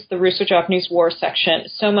use the Russo-Japanese War section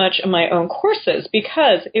so much in my own courses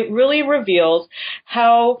because it really reveals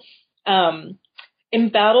how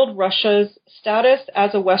embattled Russia's status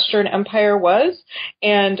as a Western empire was.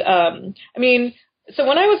 And so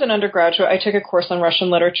when I was an undergraduate, I took a course on Russian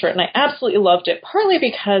literature, and I absolutely loved it, partly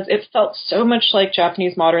because it felt so much like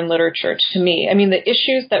Japanese modern literature to me. I mean, the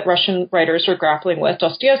issues that Russian writers were grappling with,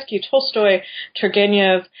 Dostoevsky, Tolstoy,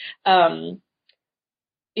 Turgenev,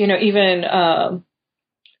 even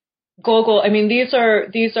Gogol. I mean, these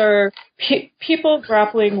are people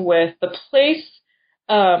grappling with the place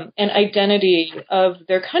and identity of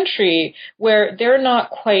their country where they're not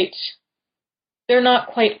quite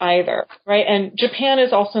either, right? And Japan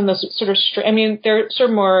is also in this sort of, they're sort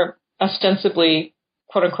of more ostensibly,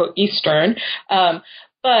 quote unquote, Eastern.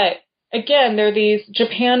 But again,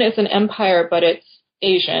 Japan is an empire, but it's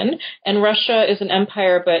Asian, and Russia is an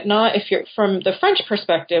empire, but not, if you're from the French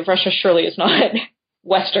perspective, Russia surely is not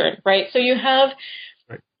Western, right? So you have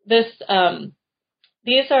this,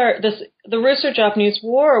 the Russo-Japanese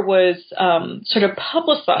War was sort of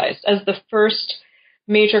publicized as the first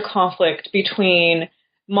major conflict between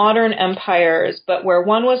modern empires, but where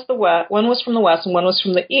one was from the West and one was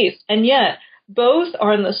from the East, and yet both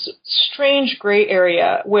are in this strange gray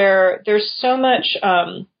area where there's so much.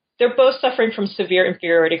 They're both suffering from severe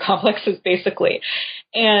inferiority complexes, basically.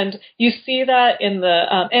 And you see that in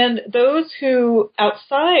and those who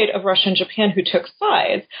outside of Russia and Japan who took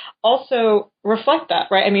sides also reflect that,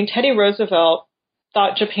 right? I mean, Teddy Roosevelt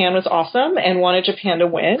thought Japan was awesome and wanted Japan to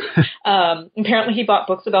win. Apparently he bought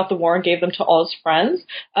books about the war and gave them to all his friends.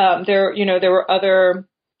 There were other,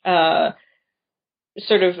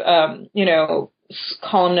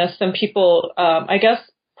 columnists and people, I guess,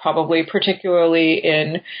 probably particularly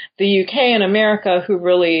in the UK and America, who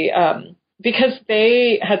really, because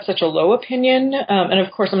they had such a low opinion, and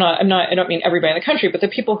of course I don't mean everybody in the country, but the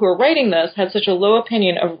people who were writing this had such a low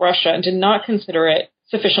opinion of Russia and did not consider it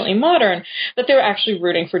sufficiently modern that they were actually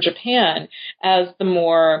rooting for Japan as the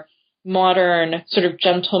more modern sort of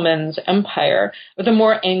gentleman's empire, or the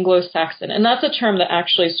more Anglo-Saxon. And that's a term that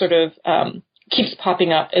actually sort of keeps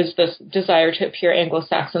popping up, is this desire to appear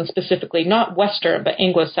Anglo-Saxon specifically, not Western, but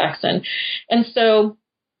Anglo-Saxon. And so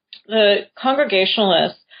the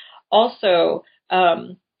Congregationalists also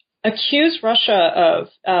accuse Russia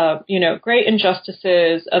of, great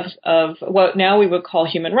injustices, of what now we would call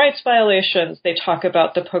human rights violations. They talk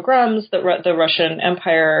about the pogroms that the Russian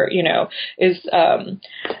Empire, is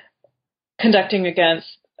conducting against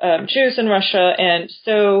Jews in Russia. And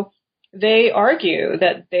so they argue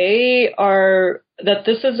that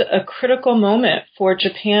this is a critical moment for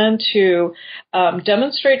Japan to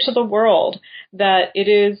demonstrate to the world that it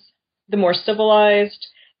is the more civilized,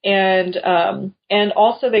 and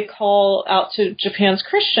also they call out to Japan's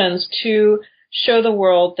Christians to show the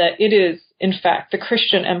world that it is, in fact, the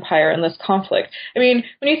Christian empire in this conflict. I mean,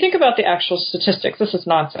 when you think about the actual statistics, this is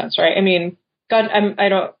nonsense, right? I mean, God, I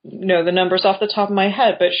don't know the numbers off the top of my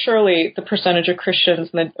head, but surely the percentage of Christians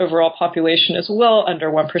in the overall population is well under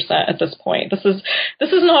 1% at this point. This is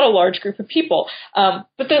not a large group of people.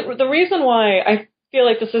 But the reason why I feel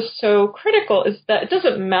like this is so critical is that it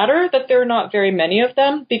doesn't matter that there are not very many of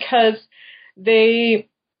them, because they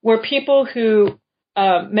were people who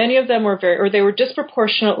many of them were they were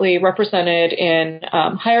disproportionately represented in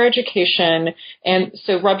higher education, and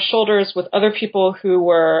so rubbed shoulders with other people who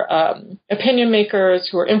were opinion makers,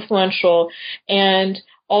 who were influential, and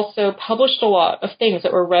also published a lot of things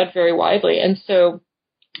that were read very widely. And so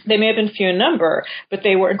they may have been few in number, but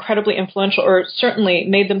they were incredibly influential, or certainly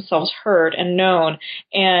made themselves heard and known,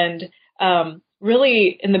 and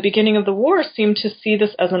really in the beginning of the war seemed to see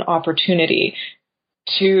this as an opportunity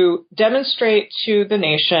to demonstrate to the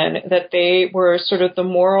nation that they were sort of the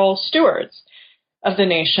moral stewards of the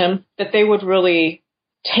nation, that they would really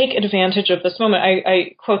take advantage of this moment.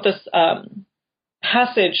 I quote this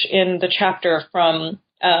passage in the chapter from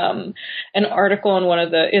an article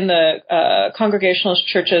in the Congregationalist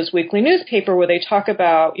Church's weekly newspaper, where they talk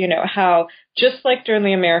about, how just like during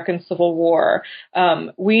the American Civil War,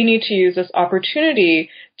 we need to use this opportunity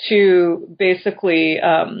to basically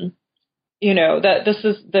that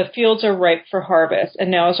the fields are ripe for harvest, and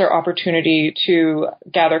now is our opportunity to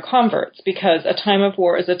gather converts, because a time of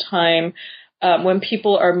war is a time when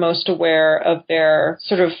people are most aware of their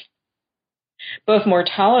sort of both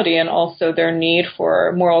mortality and also their need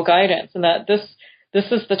for moral guidance, and that this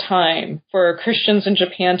is the time for Christians in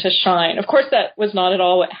Japan to shine. Of course, that was not at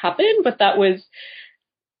all what happened, but that was,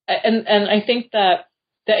 and I think that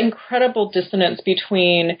the incredible dissonance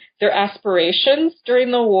between their aspirations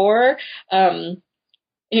during the war. The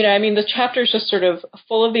chapter is just sort of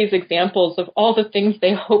full of these examples of all the things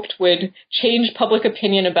they hoped would change public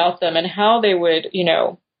opinion about them, and how they would,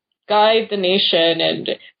 guide the nation, and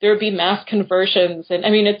there would be mass conversions. And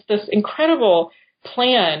it's this incredible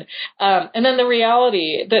plan. And then the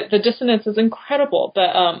reality, the dissonance is incredible.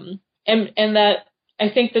 But, and that, I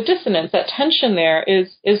think the dissonance, that tension there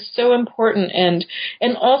is so important, and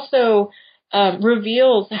also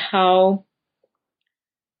reveals how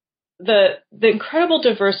the incredible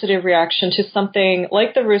diversity of reaction to something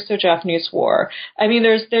like the Russo-Japanese War.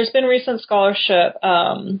 There's been recent scholarship,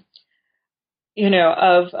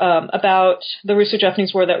 about the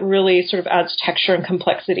Russo-Japanese War that really sort of adds texture and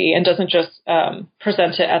complexity, and doesn't just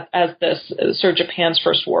present it as this sort of Japan's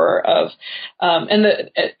first war of,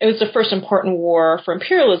 it was the first important war for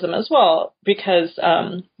imperialism as well, because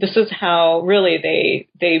this is how really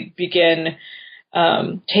they begin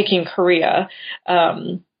taking Korea,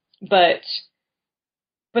 but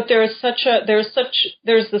there's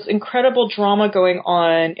this incredible drama going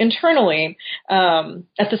on internally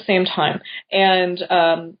at the same time. And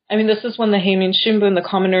this is when the Heimin Shimbun, the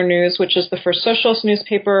Commoner News, which is the first socialist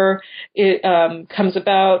newspaper, comes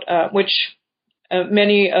about, which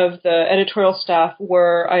many of the editorial staff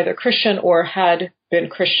were either Christian or had been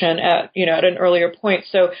Christian at an earlier point.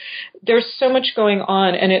 So there's so much going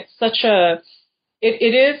on, and it's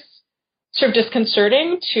it is sort of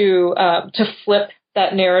disconcerting to flip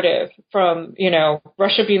that narrative from,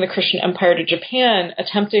 Russia being the Christian empire to Japan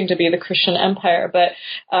attempting to be the Christian empire. But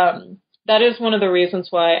that is one of the reasons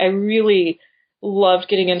why I really loved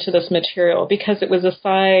getting into this material, because it was a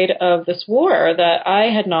side of this war that I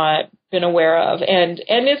had not been aware of, and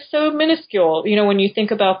it's so minuscule, when you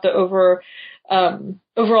think about the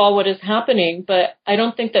overall what is happening. But I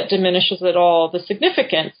don't think that diminishes at all the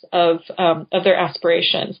significance of their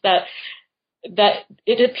aspirations, that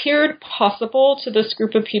it appeared possible to this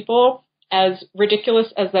group of people, as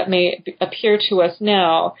ridiculous as that may appear to us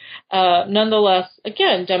now, nonetheless,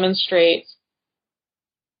 again, demonstrates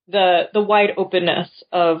the wide openness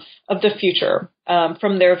of the future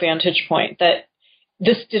from their vantage point, that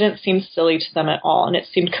this didn't seem silly to them at all, and it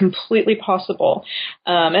seemed completely possible.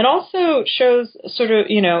 And also shows sort of,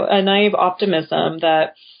 a naive optimism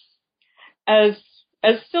that, as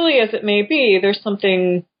silly as it may be, there's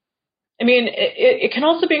something. It can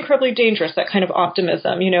also be incredibly dangerous, that kind of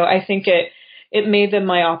optimism. I think it made them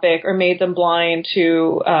myopic, or made them blind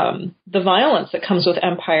to the violence that comes with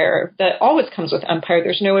empire, that always comes with empire.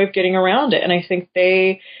 There's no way of getting around it. And I think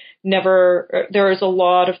there is a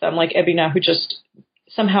lot of them, like Ebina, who just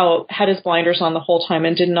somehow had his blinders on the whole time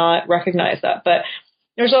and did not recognize that. But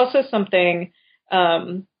there's also something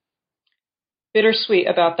bittersweet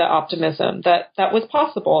about that optimism, that was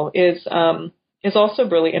possible, is also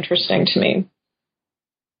really interesting to me.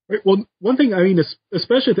 Right. Well, one thing,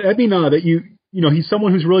 especially with Ebina, that he's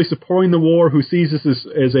someone who's really supporting the war, who sees this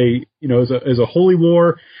as a holy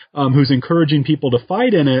war, who's encouraging people to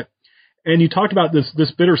fight in it. And you talked about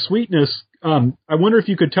this bittersweetness. I wonder if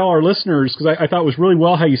you could tell our listeners, because I thought it was really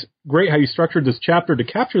great how you structured this chapter to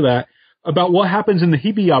capture that, about what happens in the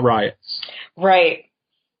Hibiya riots. Right.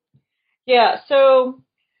 Yeah. So,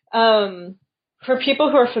 for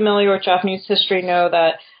people who are familiar with Japanese history, know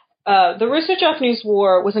that the Russo-Japanese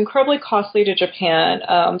War was incredibly costly to Japan.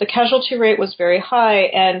 The casualty rate was very high,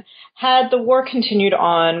 and had the war continued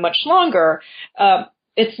on much longer,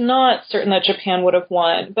 it's not certain that Japan would have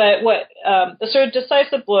won. But what the sort of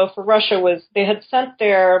decisive blow for Russia was they had sent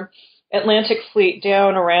their Atlantic fleet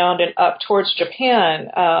down, around, and up towards Japan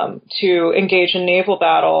to engage in naval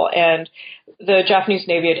battle, and the Japanese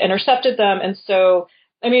Navy had intercepted them. And so,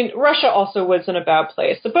 I mean, Russia also was in a bad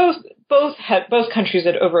place. So both countries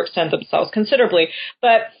had overextended themselves considerably.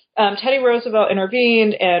 But Teddy Roosevelt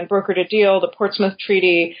intervened and brokered a deal, the Portsmouth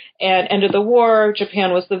Treaty, and ended the war.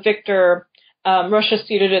 Japan was the victor. Russia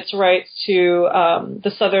ceded its rights to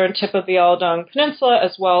the southern tip of the Aladong Peninsula,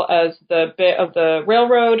 as well as the bit of the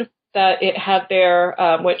railroad that it had there,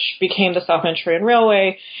 which became the South Manchurian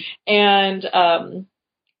Railway, and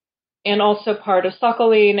also part of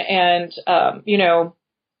Sakhalin, and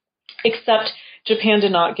except Japan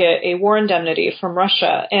did not get a war indemnity from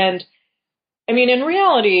Russia. And I mean, in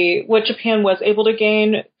reality, what Japan was able to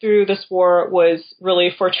gain through this war was really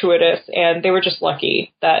fortuitous, and they were just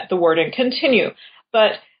lucky that the war didn't continue.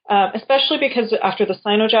 But especially because after the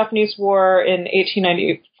Sino-Japanese War in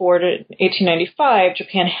 1894 to 1895,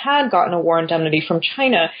 Japan had gotten a war indemnity from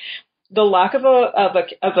China. The lack of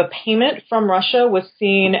a payment from Russia was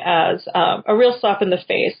seen as a real slap in the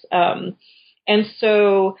face, and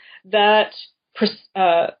so that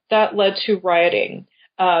led to rioting.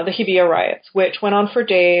 The Hibiya riots, which went on for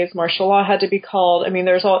days. Martial law had to be called. I mean,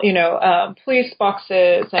 there's all, police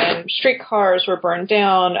boxes and streetcars were burned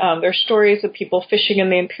down. There's stories of people fishing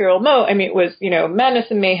in the imperial moat. I mean, it was,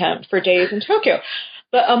 madness and mayhem for days in Tokyo.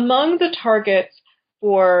 But among the targets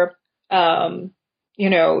for,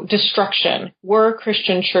 destruction were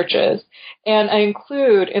Christian churches. And I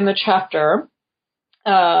include in the chapter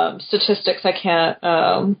statistics. I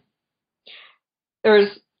can't,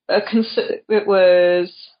 it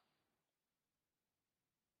was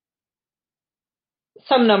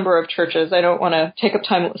some number of churches. I don't want to take up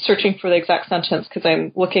time searching for the exact sentence because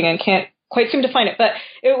I'm looking and can't quite seem to find it. But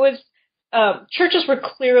it was churches were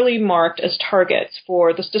clearly marked as targets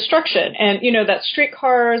for this destruction. And, that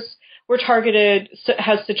streetcars were targeted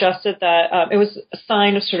has suggested that it was a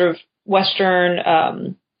sign of sort of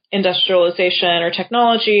Western industrialization or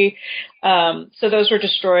technology. So those were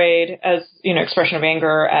destroyed as, expression of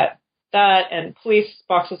anger at that, and police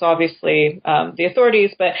boxes, obviously, the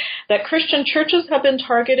authorities. But that Christian churches have been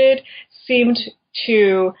targeted seemed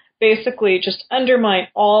to basically just undermine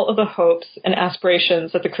all of the hopes and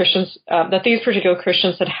aspirations that the Christians, that these particular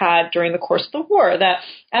Christians had during the course of the war. That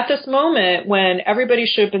at this moment, when everybody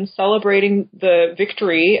should have been celebrating the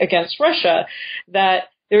victory against Russia, that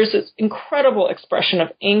there's this incredible expression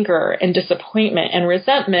of anger and disappointment and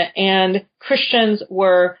resentment, and Christians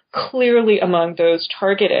were clearly among those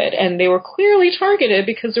targeted. And they were clearly targeted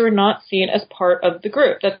because they were not seen as part of the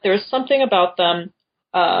group, that there was something about them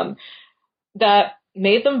that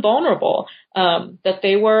made them vulnerable, that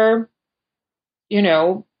they were,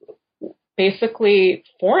 basically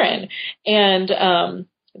foreign. And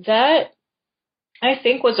that, I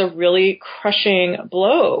think, was a really crushing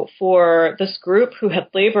blow for this group who had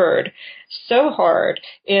labored so hard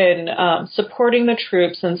in supporting the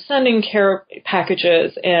troops and sending care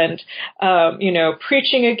packages and,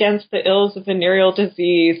 preaching against the ills of venereal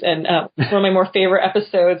disease. And one of my more favorite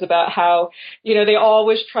episodes about how, they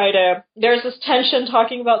always try to, there's this tension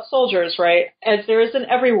talking about soldiers, right? As there is in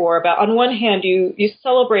every war, about on one hand, you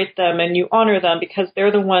celebrate them and you honor them because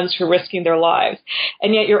they're the ones who are risking their lives.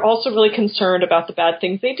 And yet you're also really concerned about the bad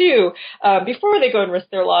things they do before they go and risk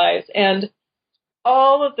their lives. And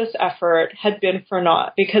all of this effort had been for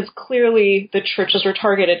naught because clearly the churches were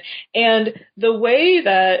targeted. And the way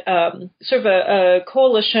that sort of a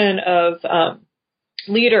coalition of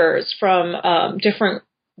leaders from different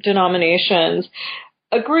denominations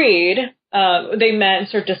agreed, they met and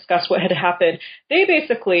sort of discussed what had happened. They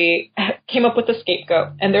basically came up with a scapegoat,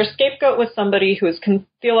 and their scapegoat was somebody who was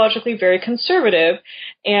theologically very conservative,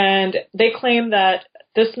 and they claimed that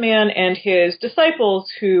this man and his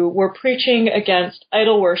disciples who were preaching against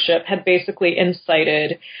idol worship had basically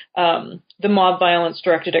incited the mob violence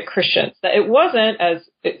directed at Christians. That it wasn't, as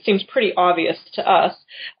it seems pretty obvious to us,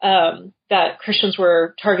 that Christians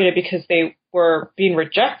were targeted because they were being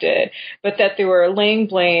rejected, but that they were laying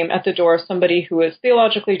blame at the door of somebody who was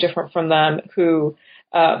theologically different from them, who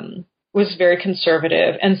was very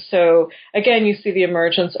conservative. And so, again, you see the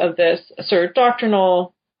emergence of this sort of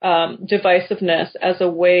doctrinal divisiveness as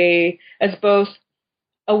both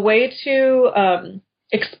a way to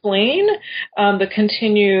explain the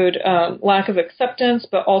continued lack of acceptance,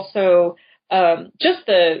 but also just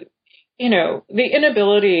the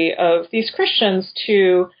inability of these Christians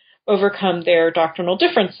to overcome their doctrinal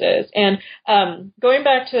differences. And going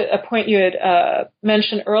back to a point you had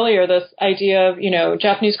mentioned earlier, this idea of,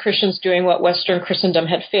 Japanese Christians doing what Western Christendom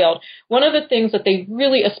had failed. One of the things that they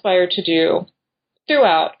really aspired to do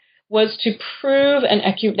throughout was to prove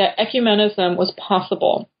that ecumenism was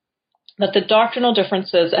possible, that the doctrinal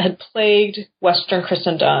differences that had plagued Western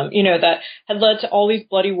Christendom, that had led to all these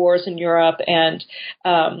bloody wars in Europe and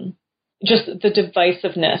just the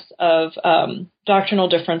divisiveness of doctrinal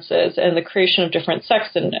differences and the creation of different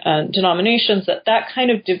sects and denominations, that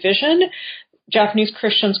kind of division Japanese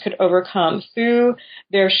Christians could overcome through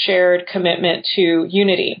their shared commitment to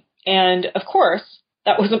unity. And of course,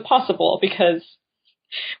 that wasn't possible because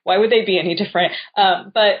why would they be any different?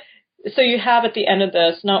 But so you have at the end of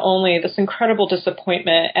this, not only this incredible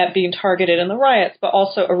disappointment at being targeted in the riots, but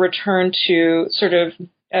also a return to sort of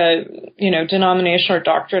denominational or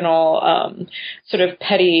doctrinal, sort of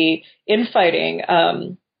petty infighting.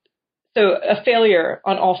 So a failure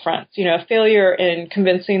on all fronts, a failure in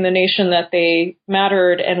convincing the nation that they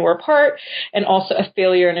mattered and were part, and also a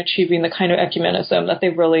failure in achieving the kind of ecumenism that they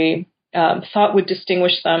really thought would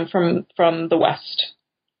distinguish them from the West.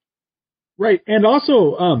 Right. And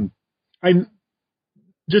also, I'm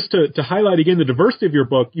just to highlight again the diversity of your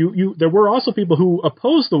book, there were also people who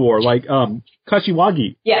opposed the war, like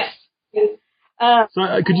Kashiwagi. Yes. Could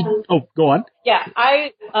you go on? Yeah,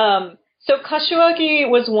 so Kashiwagi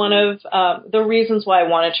was one of the reasons why I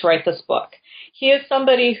wanted to write this book. He is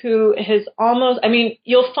somebody who has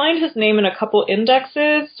you'll find his name in a couple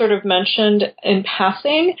indexes sort of mentioned in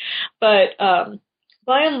passing, but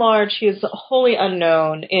by and large, he is wholly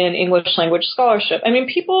unknown in English language scholarship.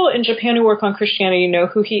 People in Japan who work on Christianity know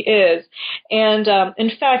who he is. And in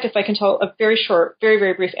fact, if I can tell a very short, very,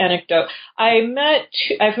 very brief anecdote, I've met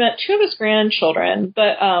two of his grandchildren,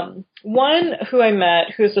 but one who I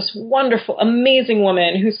met, who is this wonderful, amazing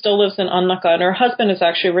woman who still lives in Annaka, and her husband is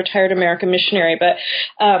actually a retired American missionary, but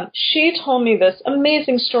she told me this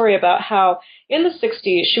amazing story about how in the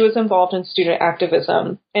 60s she was involved in student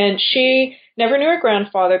activism, and she never knew her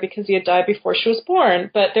grandfather because he had died before she was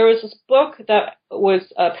born. But there was this book that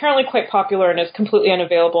was apparently quite popular and is completely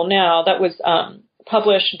unavailable now that was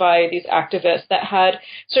published by these activists that had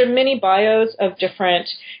sort of mini bios of different,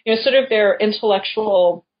 sort of their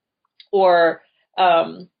intellectual or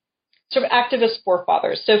sort of activist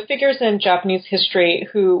forefathers. So figures in Japanese history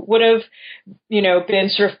who would have, been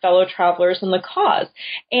sort of fellow travelers in the cause.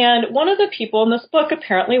 And one of the people in this book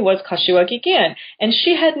apparently was Kashiwagi Gin. And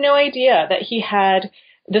she had no idea that he had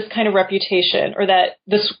this kind of reputation or that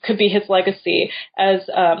this could be his legacy as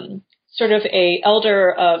sort of a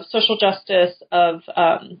elder of social justice, of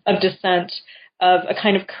dissent, of a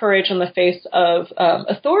kind of courage in the face of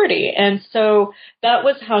authority. And so that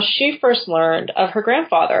was how she first learned of her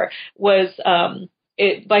grandfather, was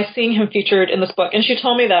by seeing him featured in this book. And she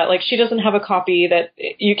told me that, she doesn't have a copy, that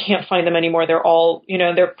you can't find them anymore. They're all,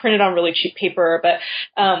 they're printed on really cheap paper. But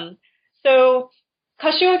so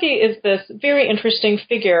Kashiwagi is this very interesting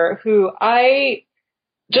figure who I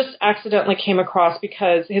just accidentally came across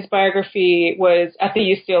because his biography was at the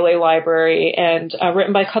UCLA library and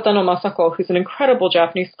written by Katano Masako, who's an incredible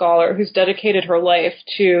Japanese scholar who's dedicated her life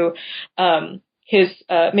to his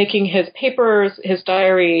making his papers, his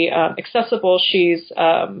diary accessible. She's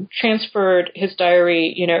transferred his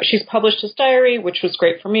diary, she's published his diary, which was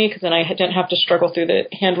great for me because then I didn't have to struggle through the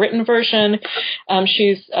handwritten version.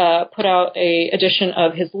 She's put out a edition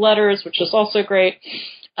of his letters, which is also great.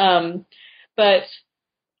 But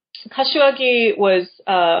Kashiwagi was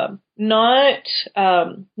not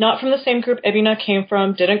from the same group Ebina came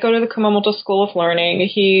from, didn't go to the Kumamoto School of Learning.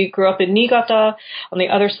 He grew up in Niigata on the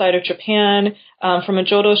other side of Japan, from a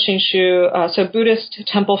Jodo Shinshu, so Buddhist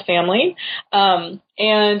temple family, and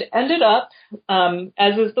ended up,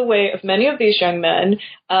 as is the way of many of these young men,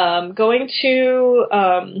 going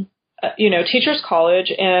to teacher's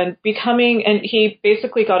college and he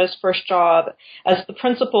basically got his first job as the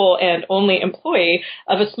principal and only employee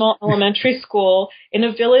of a small elementary school in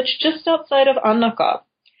a village just outside of Annaka.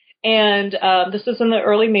 And this is in the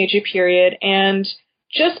early Meiji period, and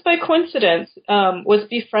just by coincidence was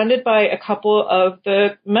befriended by a couple of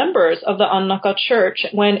the members of the Annaka church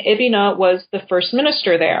when Ebina was the first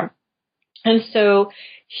minister there. And so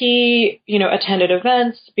he, attended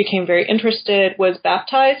events, became very interested, was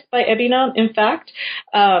baptized by Ebina, in fact,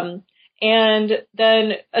 and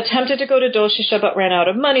then attempted to go to Doshisha but ran out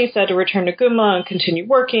of money, so had to return to Gunma and continue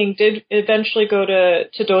working, did eventually go to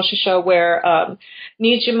Doshisha where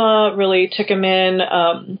Nijima really took him in,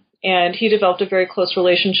 and he developed a very close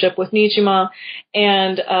relationship with Nijima,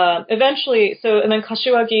 and then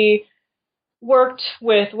Kashiwagi worked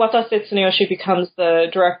with Watase Tsuneyoshi, becomes the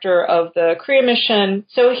director of the Korea mission.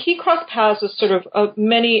 So he crossed paths with sort of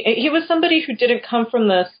he was somebody who didn't come from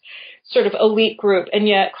this sort of elite group and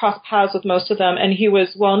yet crossed paths with most of them. And he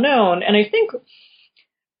was well known and I think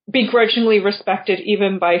begrudgingly respected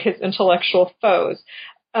even by his intellectual foes.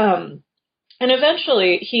 And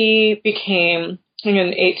eventually he became, in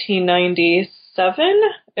 1897,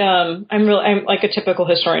 I'm like a typical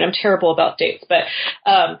historian. I'm terrible about dates, but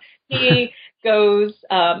he goes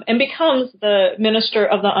and becomes the minister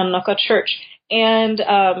of the Annaka Church. And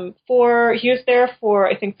he was there for,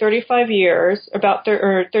 I think, 35 years, or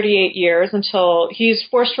 38 years, until he's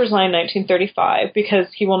forced to resign in 1935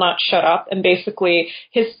 because he will not shut up. And basically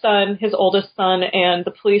his oldest son, and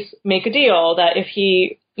the police make a deal that if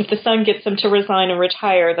the son gets him to resign and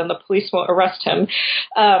retire, then the police won't arrest him.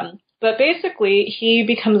 But basically, he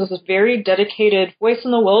becomes this very dedicated voice in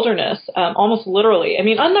the wilderness, almost literally. I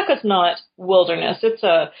mean, Annaka's not wilderness. It's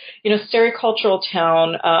a, sericultural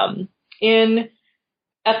town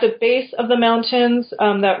at the base of the mountains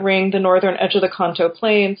that ring the northern edge of the Kanto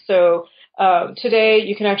Plain. So today,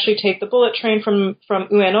 you can actually take the bullet train from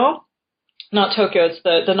Ueno. Not Tokyo, it's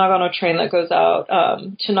the Nagano train that goes out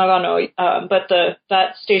to Nagano, but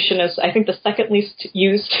that station is, I think, the second least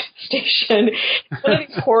used station. It's one of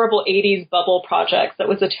these horrible 80s bubble projects that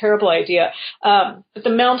was a terrible idea. But the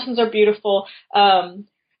mountains are beautiful.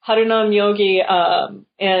 Haruna, Myogi,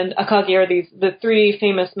 and Akagi are the three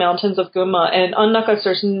famous mountains of Gunma, and Annaka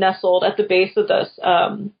is nestled at the base of this,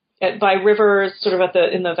 by rivers, sort of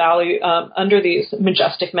in the valley, under these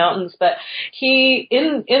majestic mountains. But he,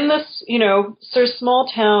 in this, sort of small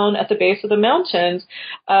town at the base of the mountains,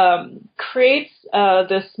 creates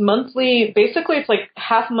this monthly, basically it's like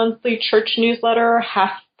half monthly church newsletter,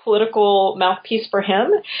 half political mouthpiece for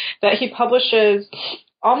him, that he publishes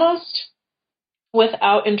almost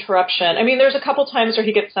without interruption. I mean, there's a couple times where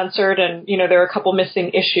he gets censored and, there are a couple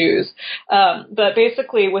missing issues. But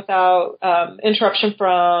basically without interruption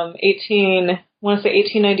from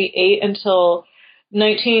 1898 until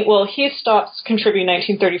he stops contributing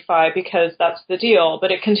 1935 because that's the deal,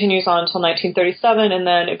 but it continues on until 1937, and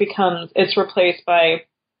then it's replaced by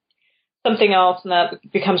something else, and that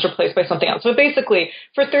becomes replaced by something else. So basically,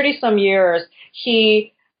 for 30 some years,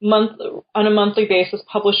 he on a monthly basis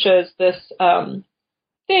publishes this thing.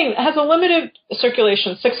 It has a limited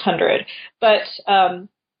circulation, 600, but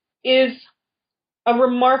is a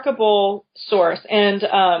remarkable source. And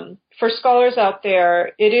for scholars out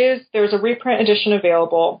there, there's a reprint edition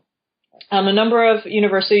available. A number of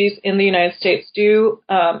universities in the United States do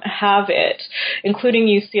have it, including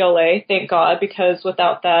UCLA, thank God, because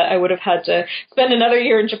without that, I would have had to spend another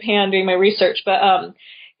year in Japan doing my research. But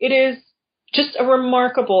it is just a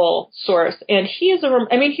remarkable source. And he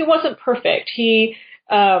wasn't perfect. He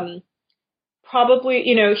probably,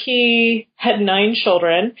 he had 9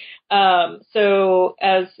 children. So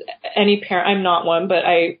as any parent, I'm not one, but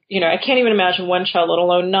I can't even imagine one child, let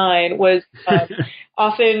alone 9, was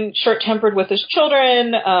often short-tempered with his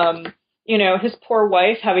children. His poor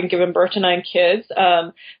wife, having given birth to 9 kids,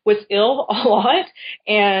 was ill a lot.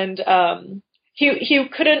 And he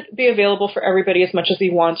couldn't be available for everybody as much as he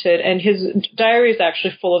wanted, and his diary is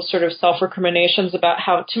actually full of sort of self-recriminations about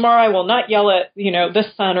how tomorrow I will not yell at,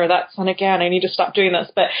 this son or that son again. I need to stop doing this.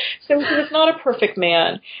 But so he was not a perfect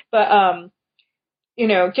man, but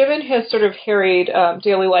given his sort of harried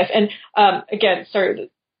daily life, and again, sorry,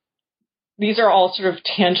 these are all sort of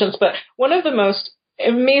tangents, but one of the most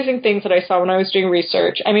amazing things that I saw when I was doing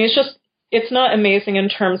research, I mean, it's not amazing in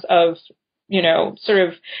terms of, sort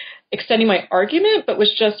of extending my argument, but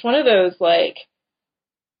was just one of those like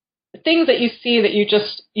things that you see that you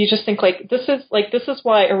just think this is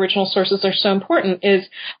why original sources are so important. Is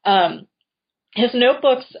his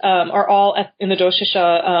notebooks are all in the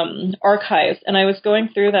Doshisha archives, and I was going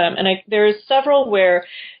through them, and there's several where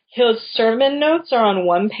his sermon notes are on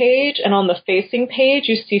one page, and on the facing page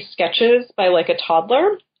you see sketches by like a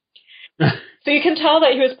toddler. So you can tell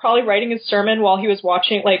that he was probably writing his sermon while he was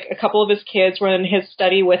watching, like a couple of his kids were in his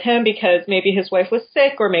study with him because maybe his wife was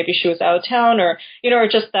sick or maybe she was out of town or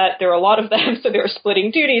just that there were a lot of them. So they were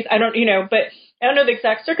splitting duties. I don't, but I don't know the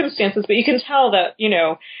exact circumstances, but you can tell that,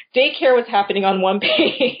 daycare was happening on one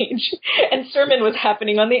page and sermon was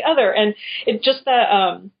happening on the other. And it just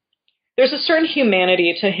that, there's a certain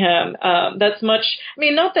humanity to him that's much,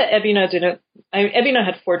 not that Ebina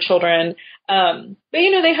had 4 children, but,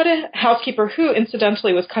 they had a housekeeper who,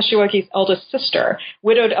 incidentally, was Kashiwagi's eldest sister.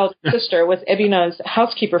 Widowed eldest sister was Ebina's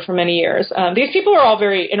housekeeper for many years. These people are all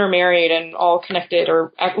very intermarried and all connected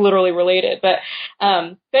or literally related. But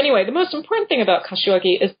anyway, the most important thing about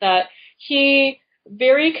Kashiwagi is that he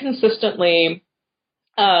very consistently,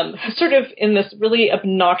 sort of in this really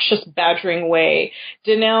obnoxious, badgering way,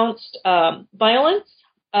 denounced violence,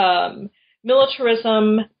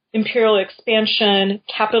 militarism, imperial expansion,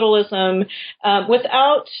 capitalism,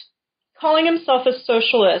 without calling himself a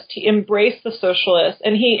socialist. He embraced the socialists,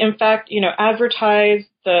 and he, in fact, advertised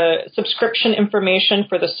the subscription information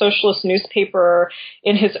for the socialist newspaper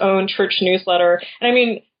in his own church newsletter.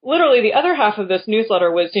 And literally the other half of this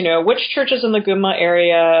newsletter was, which churches in the Gunma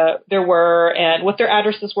area there were and what their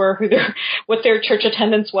addresses were, what their church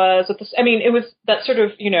attendance was. It was that sort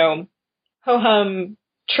of, ho-hum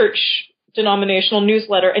church denominational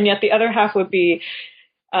newsletter. And yet the other half would be,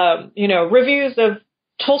 reviews of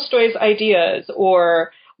Tolstoy's ideas,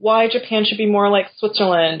 or why Japan should be more like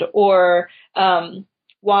Switzerland, or,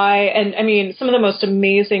 why, and some of the most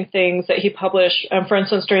amazing things that he published, for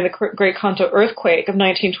instance, during the Great Kanto earthquake of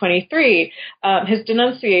 1923, his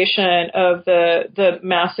denunciation of the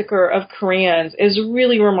massacre of Koreans is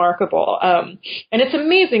really remarkable. And it's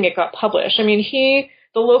amazing it got published.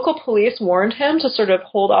 The local police warned him to sort of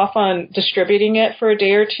hold off on distributing it for a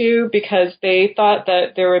day or two because they thought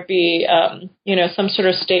that there would be, some sort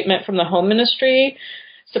of statement from the Home Ministry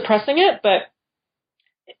suppressing it, but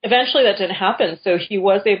eventually that didn't happen, so he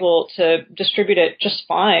was able to distribute it just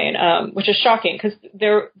fine, which is shocking because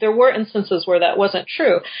there were instances where that wasn't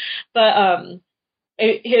true. But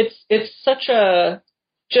it's such a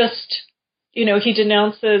just, he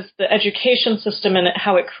denounces the education system and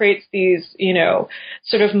how it creates these,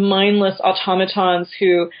 sort of mindless automatons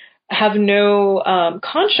who have no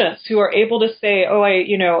conscience, who are able to say, oh,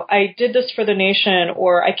 I did this for the nation,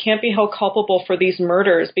 or I can't be held culpable for these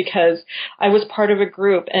murders because I was part of a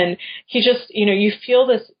group. And he just, you feel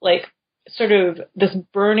this like sort of this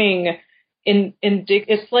burning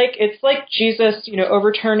it's like Jesus,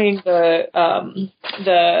 overturning the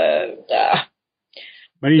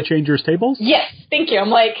Money changers' tables? Yes, thank you. I'm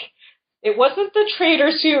like, it wasn't the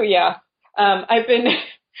traders who, I've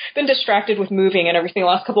been distracted with moving and everything the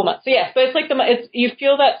last couple of months. So yes, but it's like you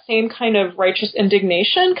feel that same kind of righteous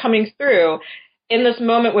indignation coming through in this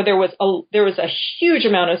moment where there was a huge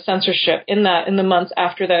amount of censorship in the months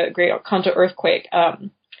after the Great Kanto earthquake.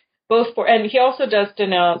 And he also does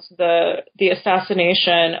denounce the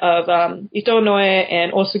assassination of Ito Noe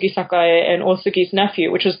and Osugi Sakae and Osugi's nephew,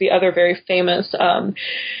 which was the other very famous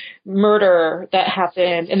murder that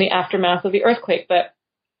happened in the aftermath of the earthquake. But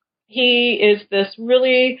he is this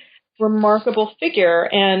really remarkable figure,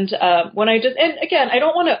 and and again, I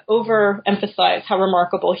don't want to overemphasize how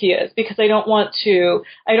remarkable he is because I don't want to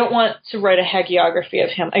write a hagiography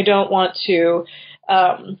of him. I don't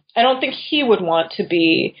think he would want to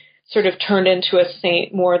be sort of turned into a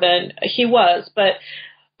saint more than he was, but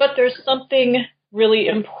there's something really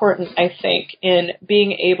important, I think, in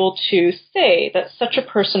being able to say that such a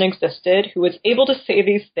person existed who was able to say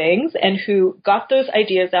these things and who got those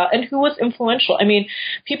ideas out and who was influential.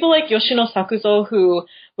 People like Yoshino Sakuzo, who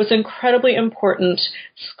was an incredibly important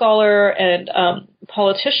scholar and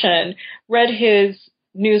politician, read his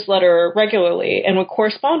newsletter regularly and would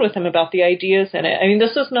correspond with him about the ideas in it.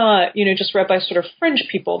 This is not, just read by sort of fringe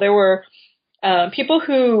people. There were people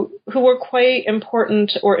who were quite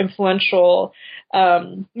important or influential.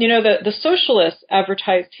 The socialists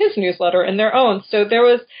advertised his newsletter in their own. So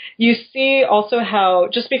you see also how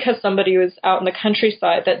just because somebody was out in the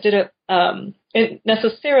countryside, that didn't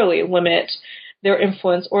necessarily limit their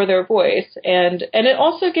influence or their voice. And it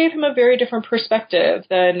also gave him a very different perspective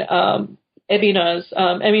than Ebina's.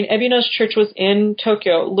 Ebina's church was in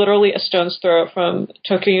Tokyo, literally a stone's throw from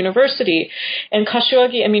Tokyo University. And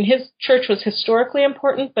Kashiwagi, his church was historically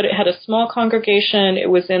important, but it had a small congregation. It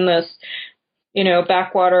was in this,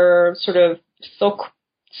 backwater sort of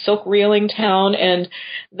silk reeling town, and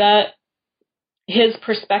that his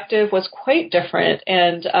perspective was quite different.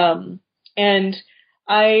 And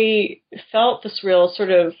I felt this real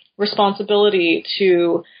sort of responsibility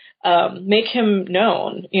to make him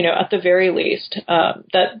known, at the very least,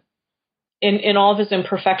 that in all of his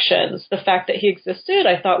imperfections, the fact that he existed,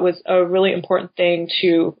 I thought was a really important thing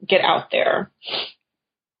to get out there.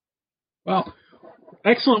 Well,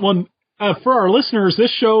 excellent one. for our listeners,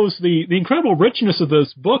 this shows the incredible richness of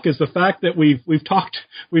this book is the fact that we've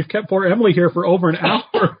kept poor Emily here for over an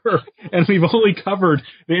hour, and we've only covered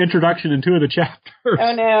the introduction and 2 of the chapters.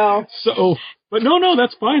 Oh no. So, but no,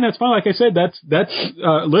 that's fine. That's fine. Like I said, that's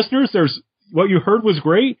listeners. There's what you heard was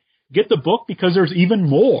great. Get the book because there's even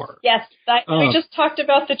more. Yes, we just talked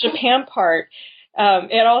about the Japan part.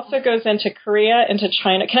 It also goes into Korea, into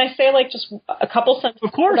China. Can I say just a couple sentences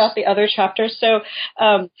about the other chapters? So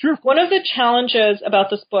sure. One of the challenges about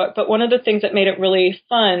this book, but one of the things that made it really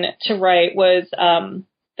fun to write was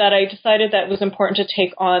that I decided that it was important to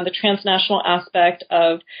take on the transnational aspect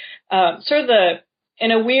of sort of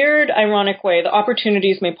in a weird, ironic way, the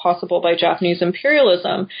opportunities made possible by Japanese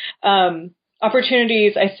imperialism.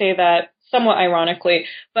 Opportunities, I say that somewhat ironically,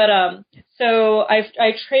 but so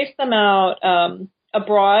I trace them out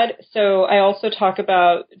abroad. So I also talk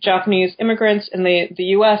about Japanese immigrants in the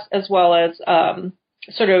U.S. as well as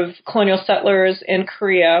sort of colonial settlers in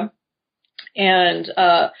Korea and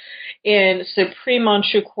in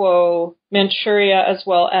pre-Manchukuo Manchuria as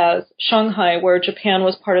well as Shanghai, where Japan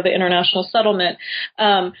was part of the international settlement.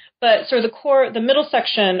 But sort of the middle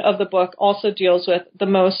section of the book also deals with the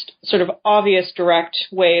most sort of obvious direct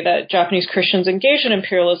way that Japanese Christians engaged in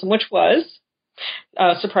imperialism, which was,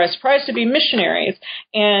 surprise, surprise, to be missionaries.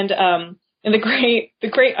 And the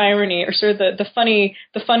great irony, or sort of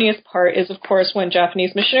the funniest part is, of course, when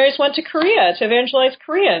Japanese missionaries went to Korea to evangelize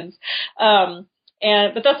Koreans.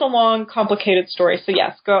 But that's a long, complicated story. So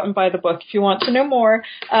yes, go out and buy the book if you want to know more.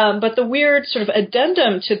 But the weird sort of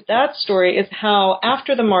addendum to that story is how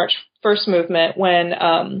after the March First movement, when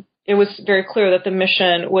it was very clear that the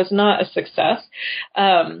mission was not a success,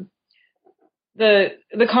 the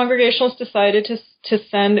Congregationalists decided to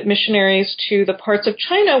send missionaries to the parts of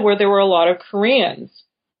China where there were a lot of Koreans,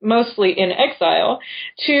 mostly in exile,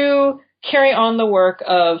 to carry on the work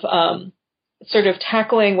of sort of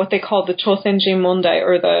tackling what they called the Chosenjin Mondai,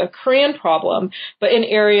 or the Korean problem, but in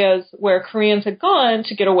areas where Koreans had gone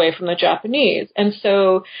to get away from the Japanese. And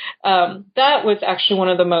so that was actually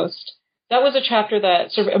that was a chapter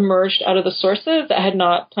that sort of emerged out of the sources that I had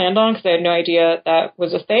not planned on because I had no idea that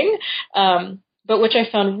was a thing, but which I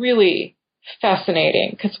found really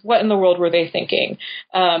fascinating, because what in the world were they thinking?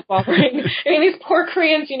 These poor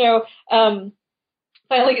Koreans,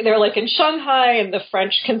 finally, they're in Shanghai in the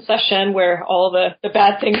French concession where all the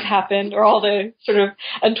bad things happened, or all the sort of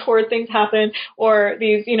untoward things happened, or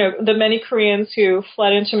these, the many Koreans who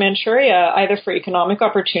fled into Manchuria either for economic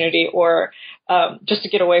opportunity or just to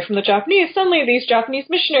get away from the Japanese. Suddenly these Japanese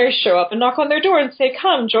missionaries show up and knock on their door and say,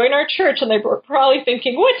 "Come, join our church." And they were probably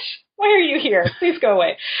thinking, why are you here? Please go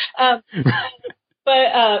away.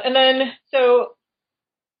 And then, so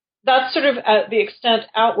that's sort of the extent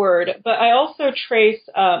outward, but I also trace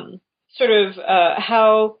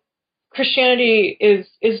how Christianity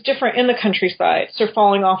is different in the countryside, sort of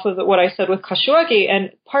falling off of what I said with Kashiwagi,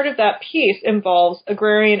 and part of that piece involves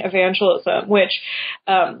agrarian evangelism, which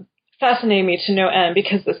fascinated me to no end,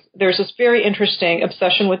 because there's this very interesting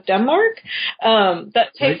obsession with Denmark that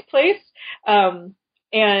takes place,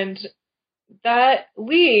 and that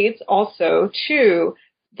leads also to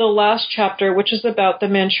the last chapter, which is about the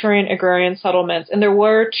Manchurian agrarian settlements. And there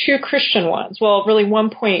were 2 Christian ones. Well, really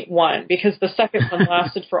 1.1, because the second one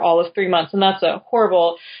lasted for all of 3 months. And that's a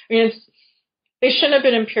horrible, they shouldn't have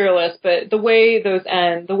been imperialist, but the way those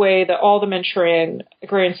end, the way that all the Manchurian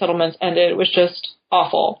agrarian settlements ended was just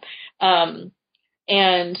awful.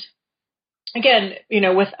 And again,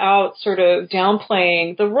 without sort of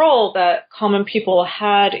downplaying the role that common people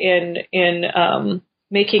had in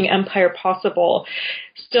making empire possible,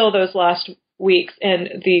 still those last weeks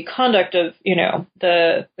and the conduct of,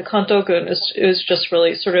 the Kantogun is just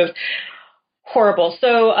really sort of horrible.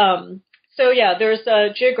 So yeah, there's a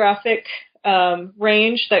geographic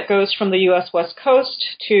range that goes from the U.S. West Coast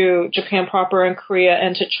to Japan proper and Korea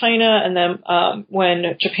and to China, and then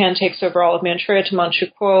when Japan takes over all of Manchuria to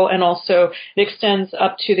Manchukuo, and also it extends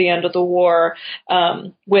up to the end of the war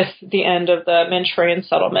with the end of the Manchurian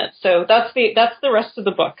settlement. So that's the rest of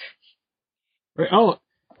the book. Oh,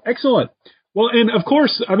 excellent. Well, and of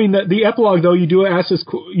course, the epilogue, though, you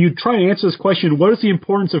try and answer this question: what is the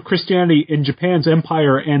importance of Christianity in Japan's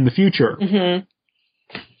empire and the future? Mm-hmm.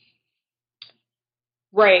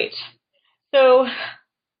 Right. So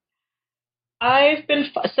when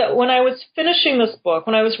I was finishing this book,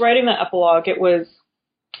 when I was writing the epilogue, it was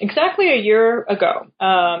exactly a year ago.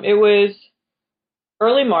 It was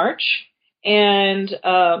early March, and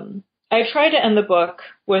I tried to end the book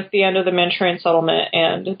with the end of the Manchurian settlement,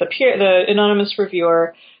 and the anonymous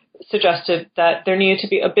reviewer suggested that there needed to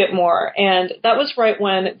be a bit more, and that was right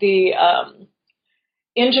when the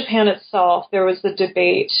in Japan itself, there was the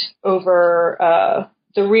debate over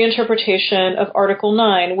the reinterpretation of Article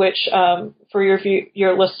 9, which, for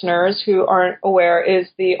your listeners who aren't aware, is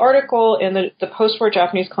the article in the post-war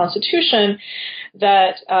Japanese constitution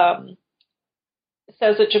that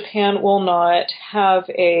says that Japan will not have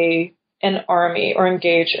an army or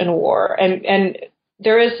engage in war. And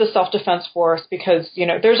there is the self-defense force because,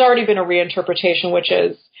 there's already been a reinterpretation, which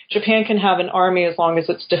is Japan can have an army as long as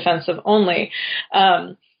it's defensive only.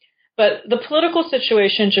 But the political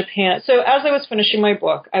situation in Japan, so as I was finishing my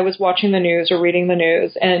book, I was watching the news or reading the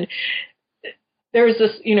news, and there was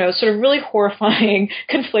this, sort of really horrifying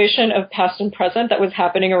conflation of past and present that was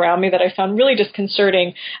happening around me that I found really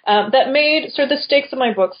disconcerting, that made sort of the stakes of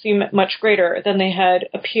my book seem much greater than they had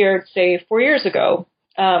appeared, say, 4 years ago.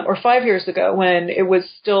 Or 5 years ago, when it was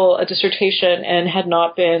still a dissertation and had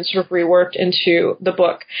not been sort of reworked into the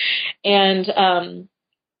book. And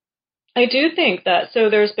I do think that, so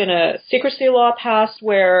there's been a secrecy law passed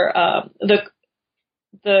where it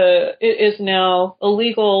is now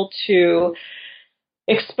illegal to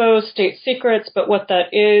expose state secrets, but what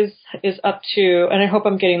that is up to, and I hope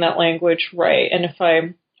I'm getting that language right, and if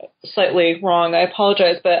I'm slightly wrong, I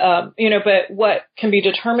apologize, but but what can be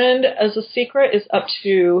determined as a secret is up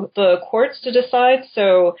to the courts to decide.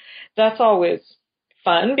 So that's always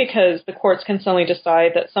fun because the courts can suddenly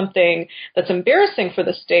decide that something that's embarrassing for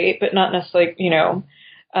the state, but not necessarily,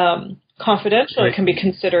 confidential, right, can be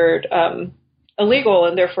considered illegal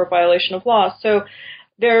and therefore a violation of law. So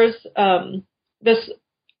there's this,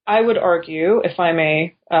 I would argue, if I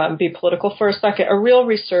may be political for a second, a real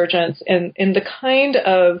resurgence in the kind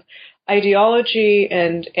of ideology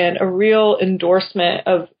and a real endorsement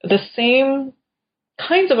of the same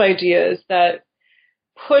kinds of ideas that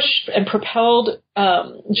pushed and propelled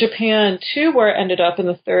Japan to where it ended up in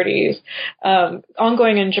the 30s,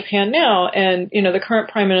 ongoing in Japan now. And, the current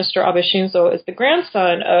Prime Minister, Abe Shinzo, is the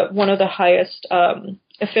grandson of one of the highest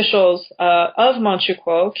officials of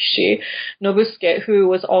Manchukuo, Kishi Nobusuke, who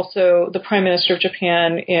was also the Prime Minister of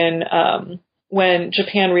Japan in when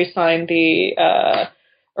Japan re-signed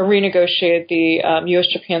or renegotiated the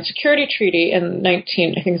U.S.-Japan Security Treaty in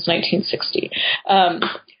 1960.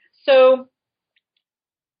 So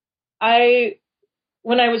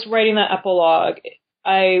when I was writing that epilogue,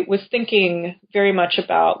 I was thinking very much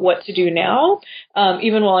about what to do now,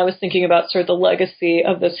 even while I was thinking about sort of the legacy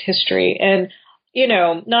of this history. And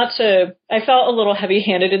I felt a little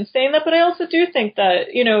heavy-handed in saying that, but I also do think that,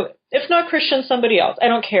 if not Christian, somebody else. I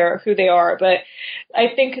don't care who they are, but I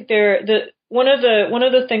think one of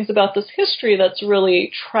the things about this history that's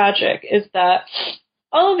really tragic is that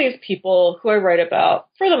all of these people who I write about,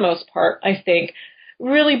 for the most part, I think,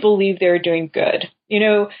 really believe they're doing good.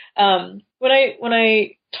 When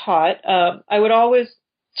I taught, I would always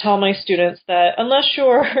tell my students that unless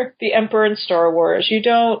you're the Emperor in Star Wars, you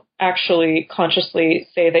don't actually consciously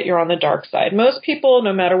say that you're on the dark side. Most people,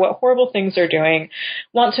 no matter what horrible things they're doing,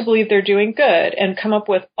 want to believe they're doing good and come up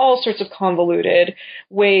with all sorts of convoluted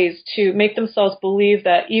ways to make themselves believe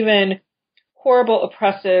that even horrible,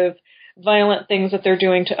 oppressive, violent things that they're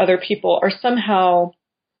doing to other people are somehow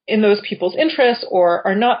in those people's interests or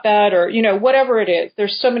are not bad or, whatever it is.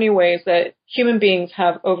 There's so many ways that human beings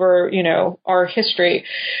have over, our history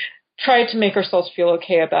tried to make ourselves feel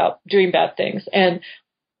okay about doing bad things. And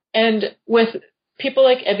with people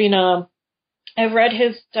like Ebina, I've read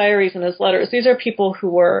his diaries and his letters. These are people who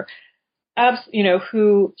were,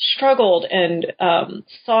 who struggled and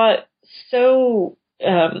sought so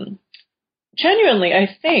genuinely, I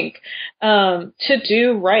think, to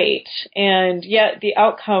do right. And yet the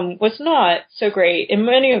outcome was not so great in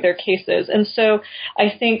many of their cases. And so I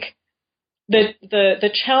think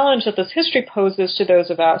the challenge that this history poses to those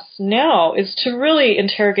of us now is to really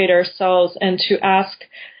interrogate ourselves and to ask,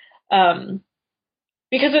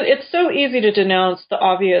 because it's so easy to denounce the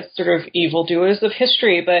obvious sort of evildoers of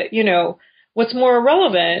history, but, what's more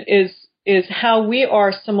relevant is how we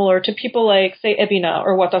are similar to people like, say, Ebina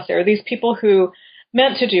or Watase, or these people who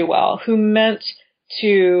meant to do well, who meant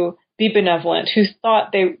to be benevolent, who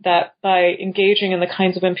thought that by engaging in the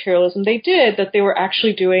kinds of imperialism they did, that they were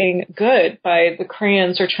actually doing good by the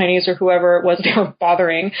Koreans or Chinese or whoever it was they were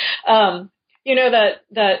bothering.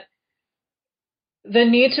 That the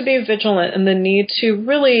need to be vigilant and the need to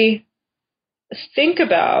really think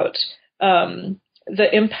about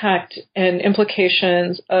the impact and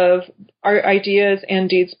implications of our ideas and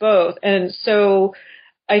deeds both. And so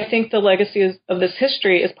I think the legacy of this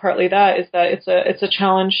history is partly that, is that it's a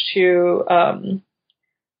challenge to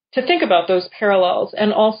to think about those parallels.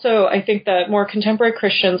 And also, I think that more contemporary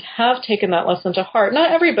Christians have taken that lesson to heart.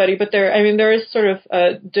 Not everybody, but there is sort of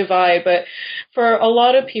a divide. But for a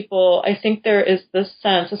lot of people, I think there is this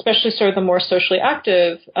sense, especially sort of the more socially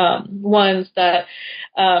active ones, that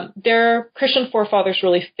their Christian forefathers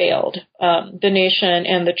really failed the nation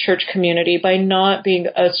and the church community by not being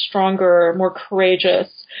a stronger, more courageous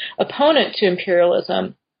opponent to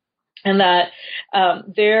imperialism. And that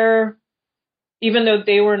even though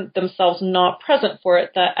they were themselves not present for it,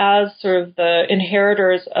 that as sort of the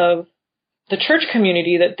inheritors of the church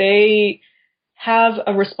community, that they have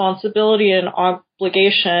a responsibility and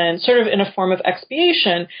obligation, sort of in a form of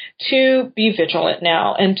expiation, to be vigilant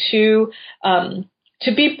now and to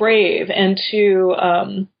be brave and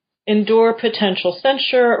to endure potential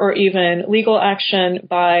censure or even legal action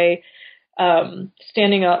by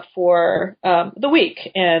standing up for the weak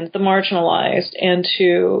and the marginalized, and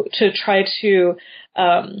to try to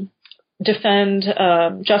defend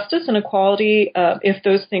justice and equality if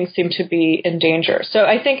those things seem to be in danger. So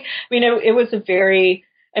I think, it was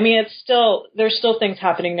there's still things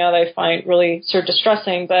happening now that I find really sort of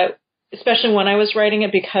distressing, but especially when I was writing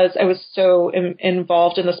it, because I was so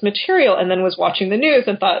involved in this material and then was watching the news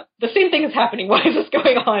and thought, the same thing is happening. Why is this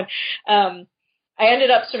going on? I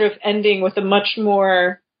ended up sort of ending with a much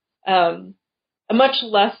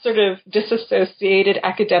less sort of disassociated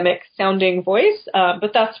academic sounding voice,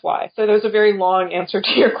 but that's why. So that was a very long answer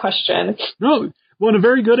to your question. No, well, and a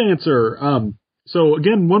very good answer. So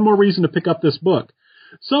again, one more reason to pick up this book.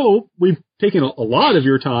 So we've taken a lot of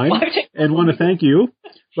your time and want to thank you.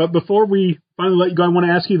 But before we finally let you go, I want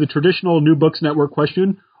to ask you the traditional New Books Network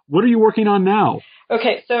question. What are you working on now?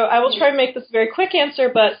 Okay, so I will try to make this a very quick answer,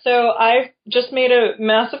 but so I've just made a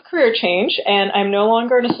massive career change, and I'm no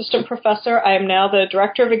longer an assistant professor. I am now the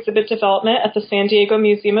director of exhibit development at the San Diego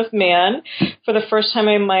Museum of Man, for the first time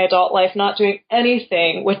in my adult life, not doing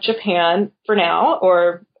anything with Japan for now,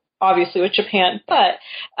 or obviously with Japan, but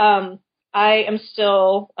I am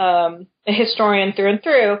still a historian through and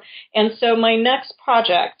through, and so my next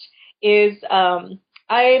project is I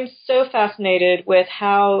am so fascinated with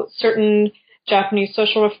how certain Japanese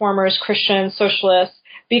social reformers, Christians, socialists,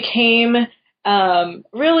 became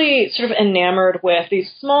really sort of enamored with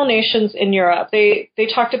these small nations in Europe. They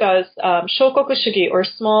talked about as shokoku-shugi, or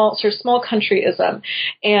small countryism,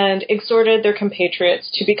 and exhorted their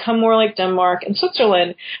compatriots to become more like Denmark and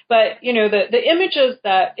Switzerland. But, the images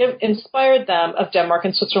that inspired them of Denmark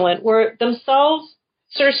and Switzerland were themselves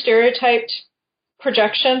sort of stereotyped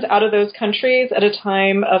projections out of those countries at a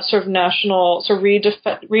time of sort of national sort of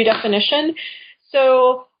redefinition.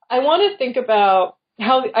 So I want to think about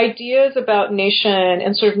how ideas about nation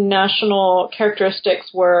and sort of national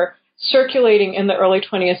characteristics were circulating in the early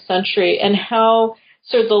 20th century, and how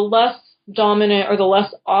sort of the less dominant or the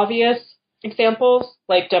less obvious examples,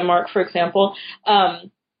 like Denmark, for example,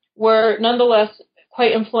 were nonetheless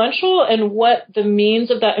quite influential, and what the means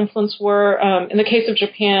of that influence were. In the case of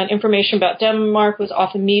Japan, information about Denmark was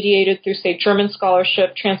often mediated through, say, German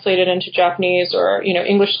scholarship translated into Japanese, or,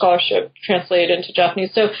 English scholarship translated into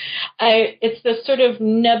Japanese. So it's this sort of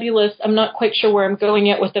nebulous, I'm not quite sure where I'm going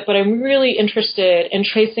yet with it, but I'm really interested in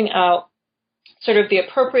tracing out sort of the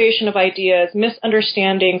appropriation of ideas,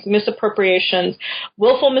 misunderstandings, misappropriations,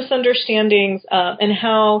 willful misunderstandings, and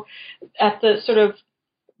how at the sort of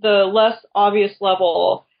the less obvious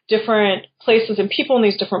level, different places and people in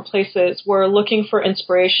these different places were looking for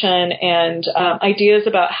inspiration and ideas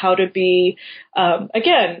about how to be,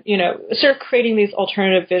 again, sort of creating these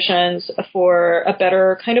alternative visions for a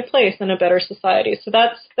better kind of place and a better society. So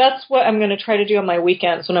that's what I'm going to try to do on my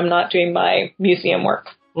weekends when I'm not doing my museum work.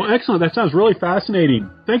 Well, excellent. That sounds really fascinating.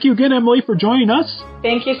 Thank you again, Emily, for joining us.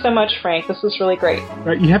 Thank you so much, Frank. This was really great. All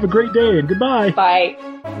right, you have a great day, and goodbye. Bye.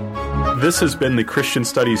 This has been the Christian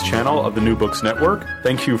Studies channel of the New Books Network.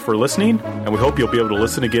 Thank you for listening, and we hope you'll be able to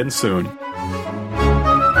listen again soon.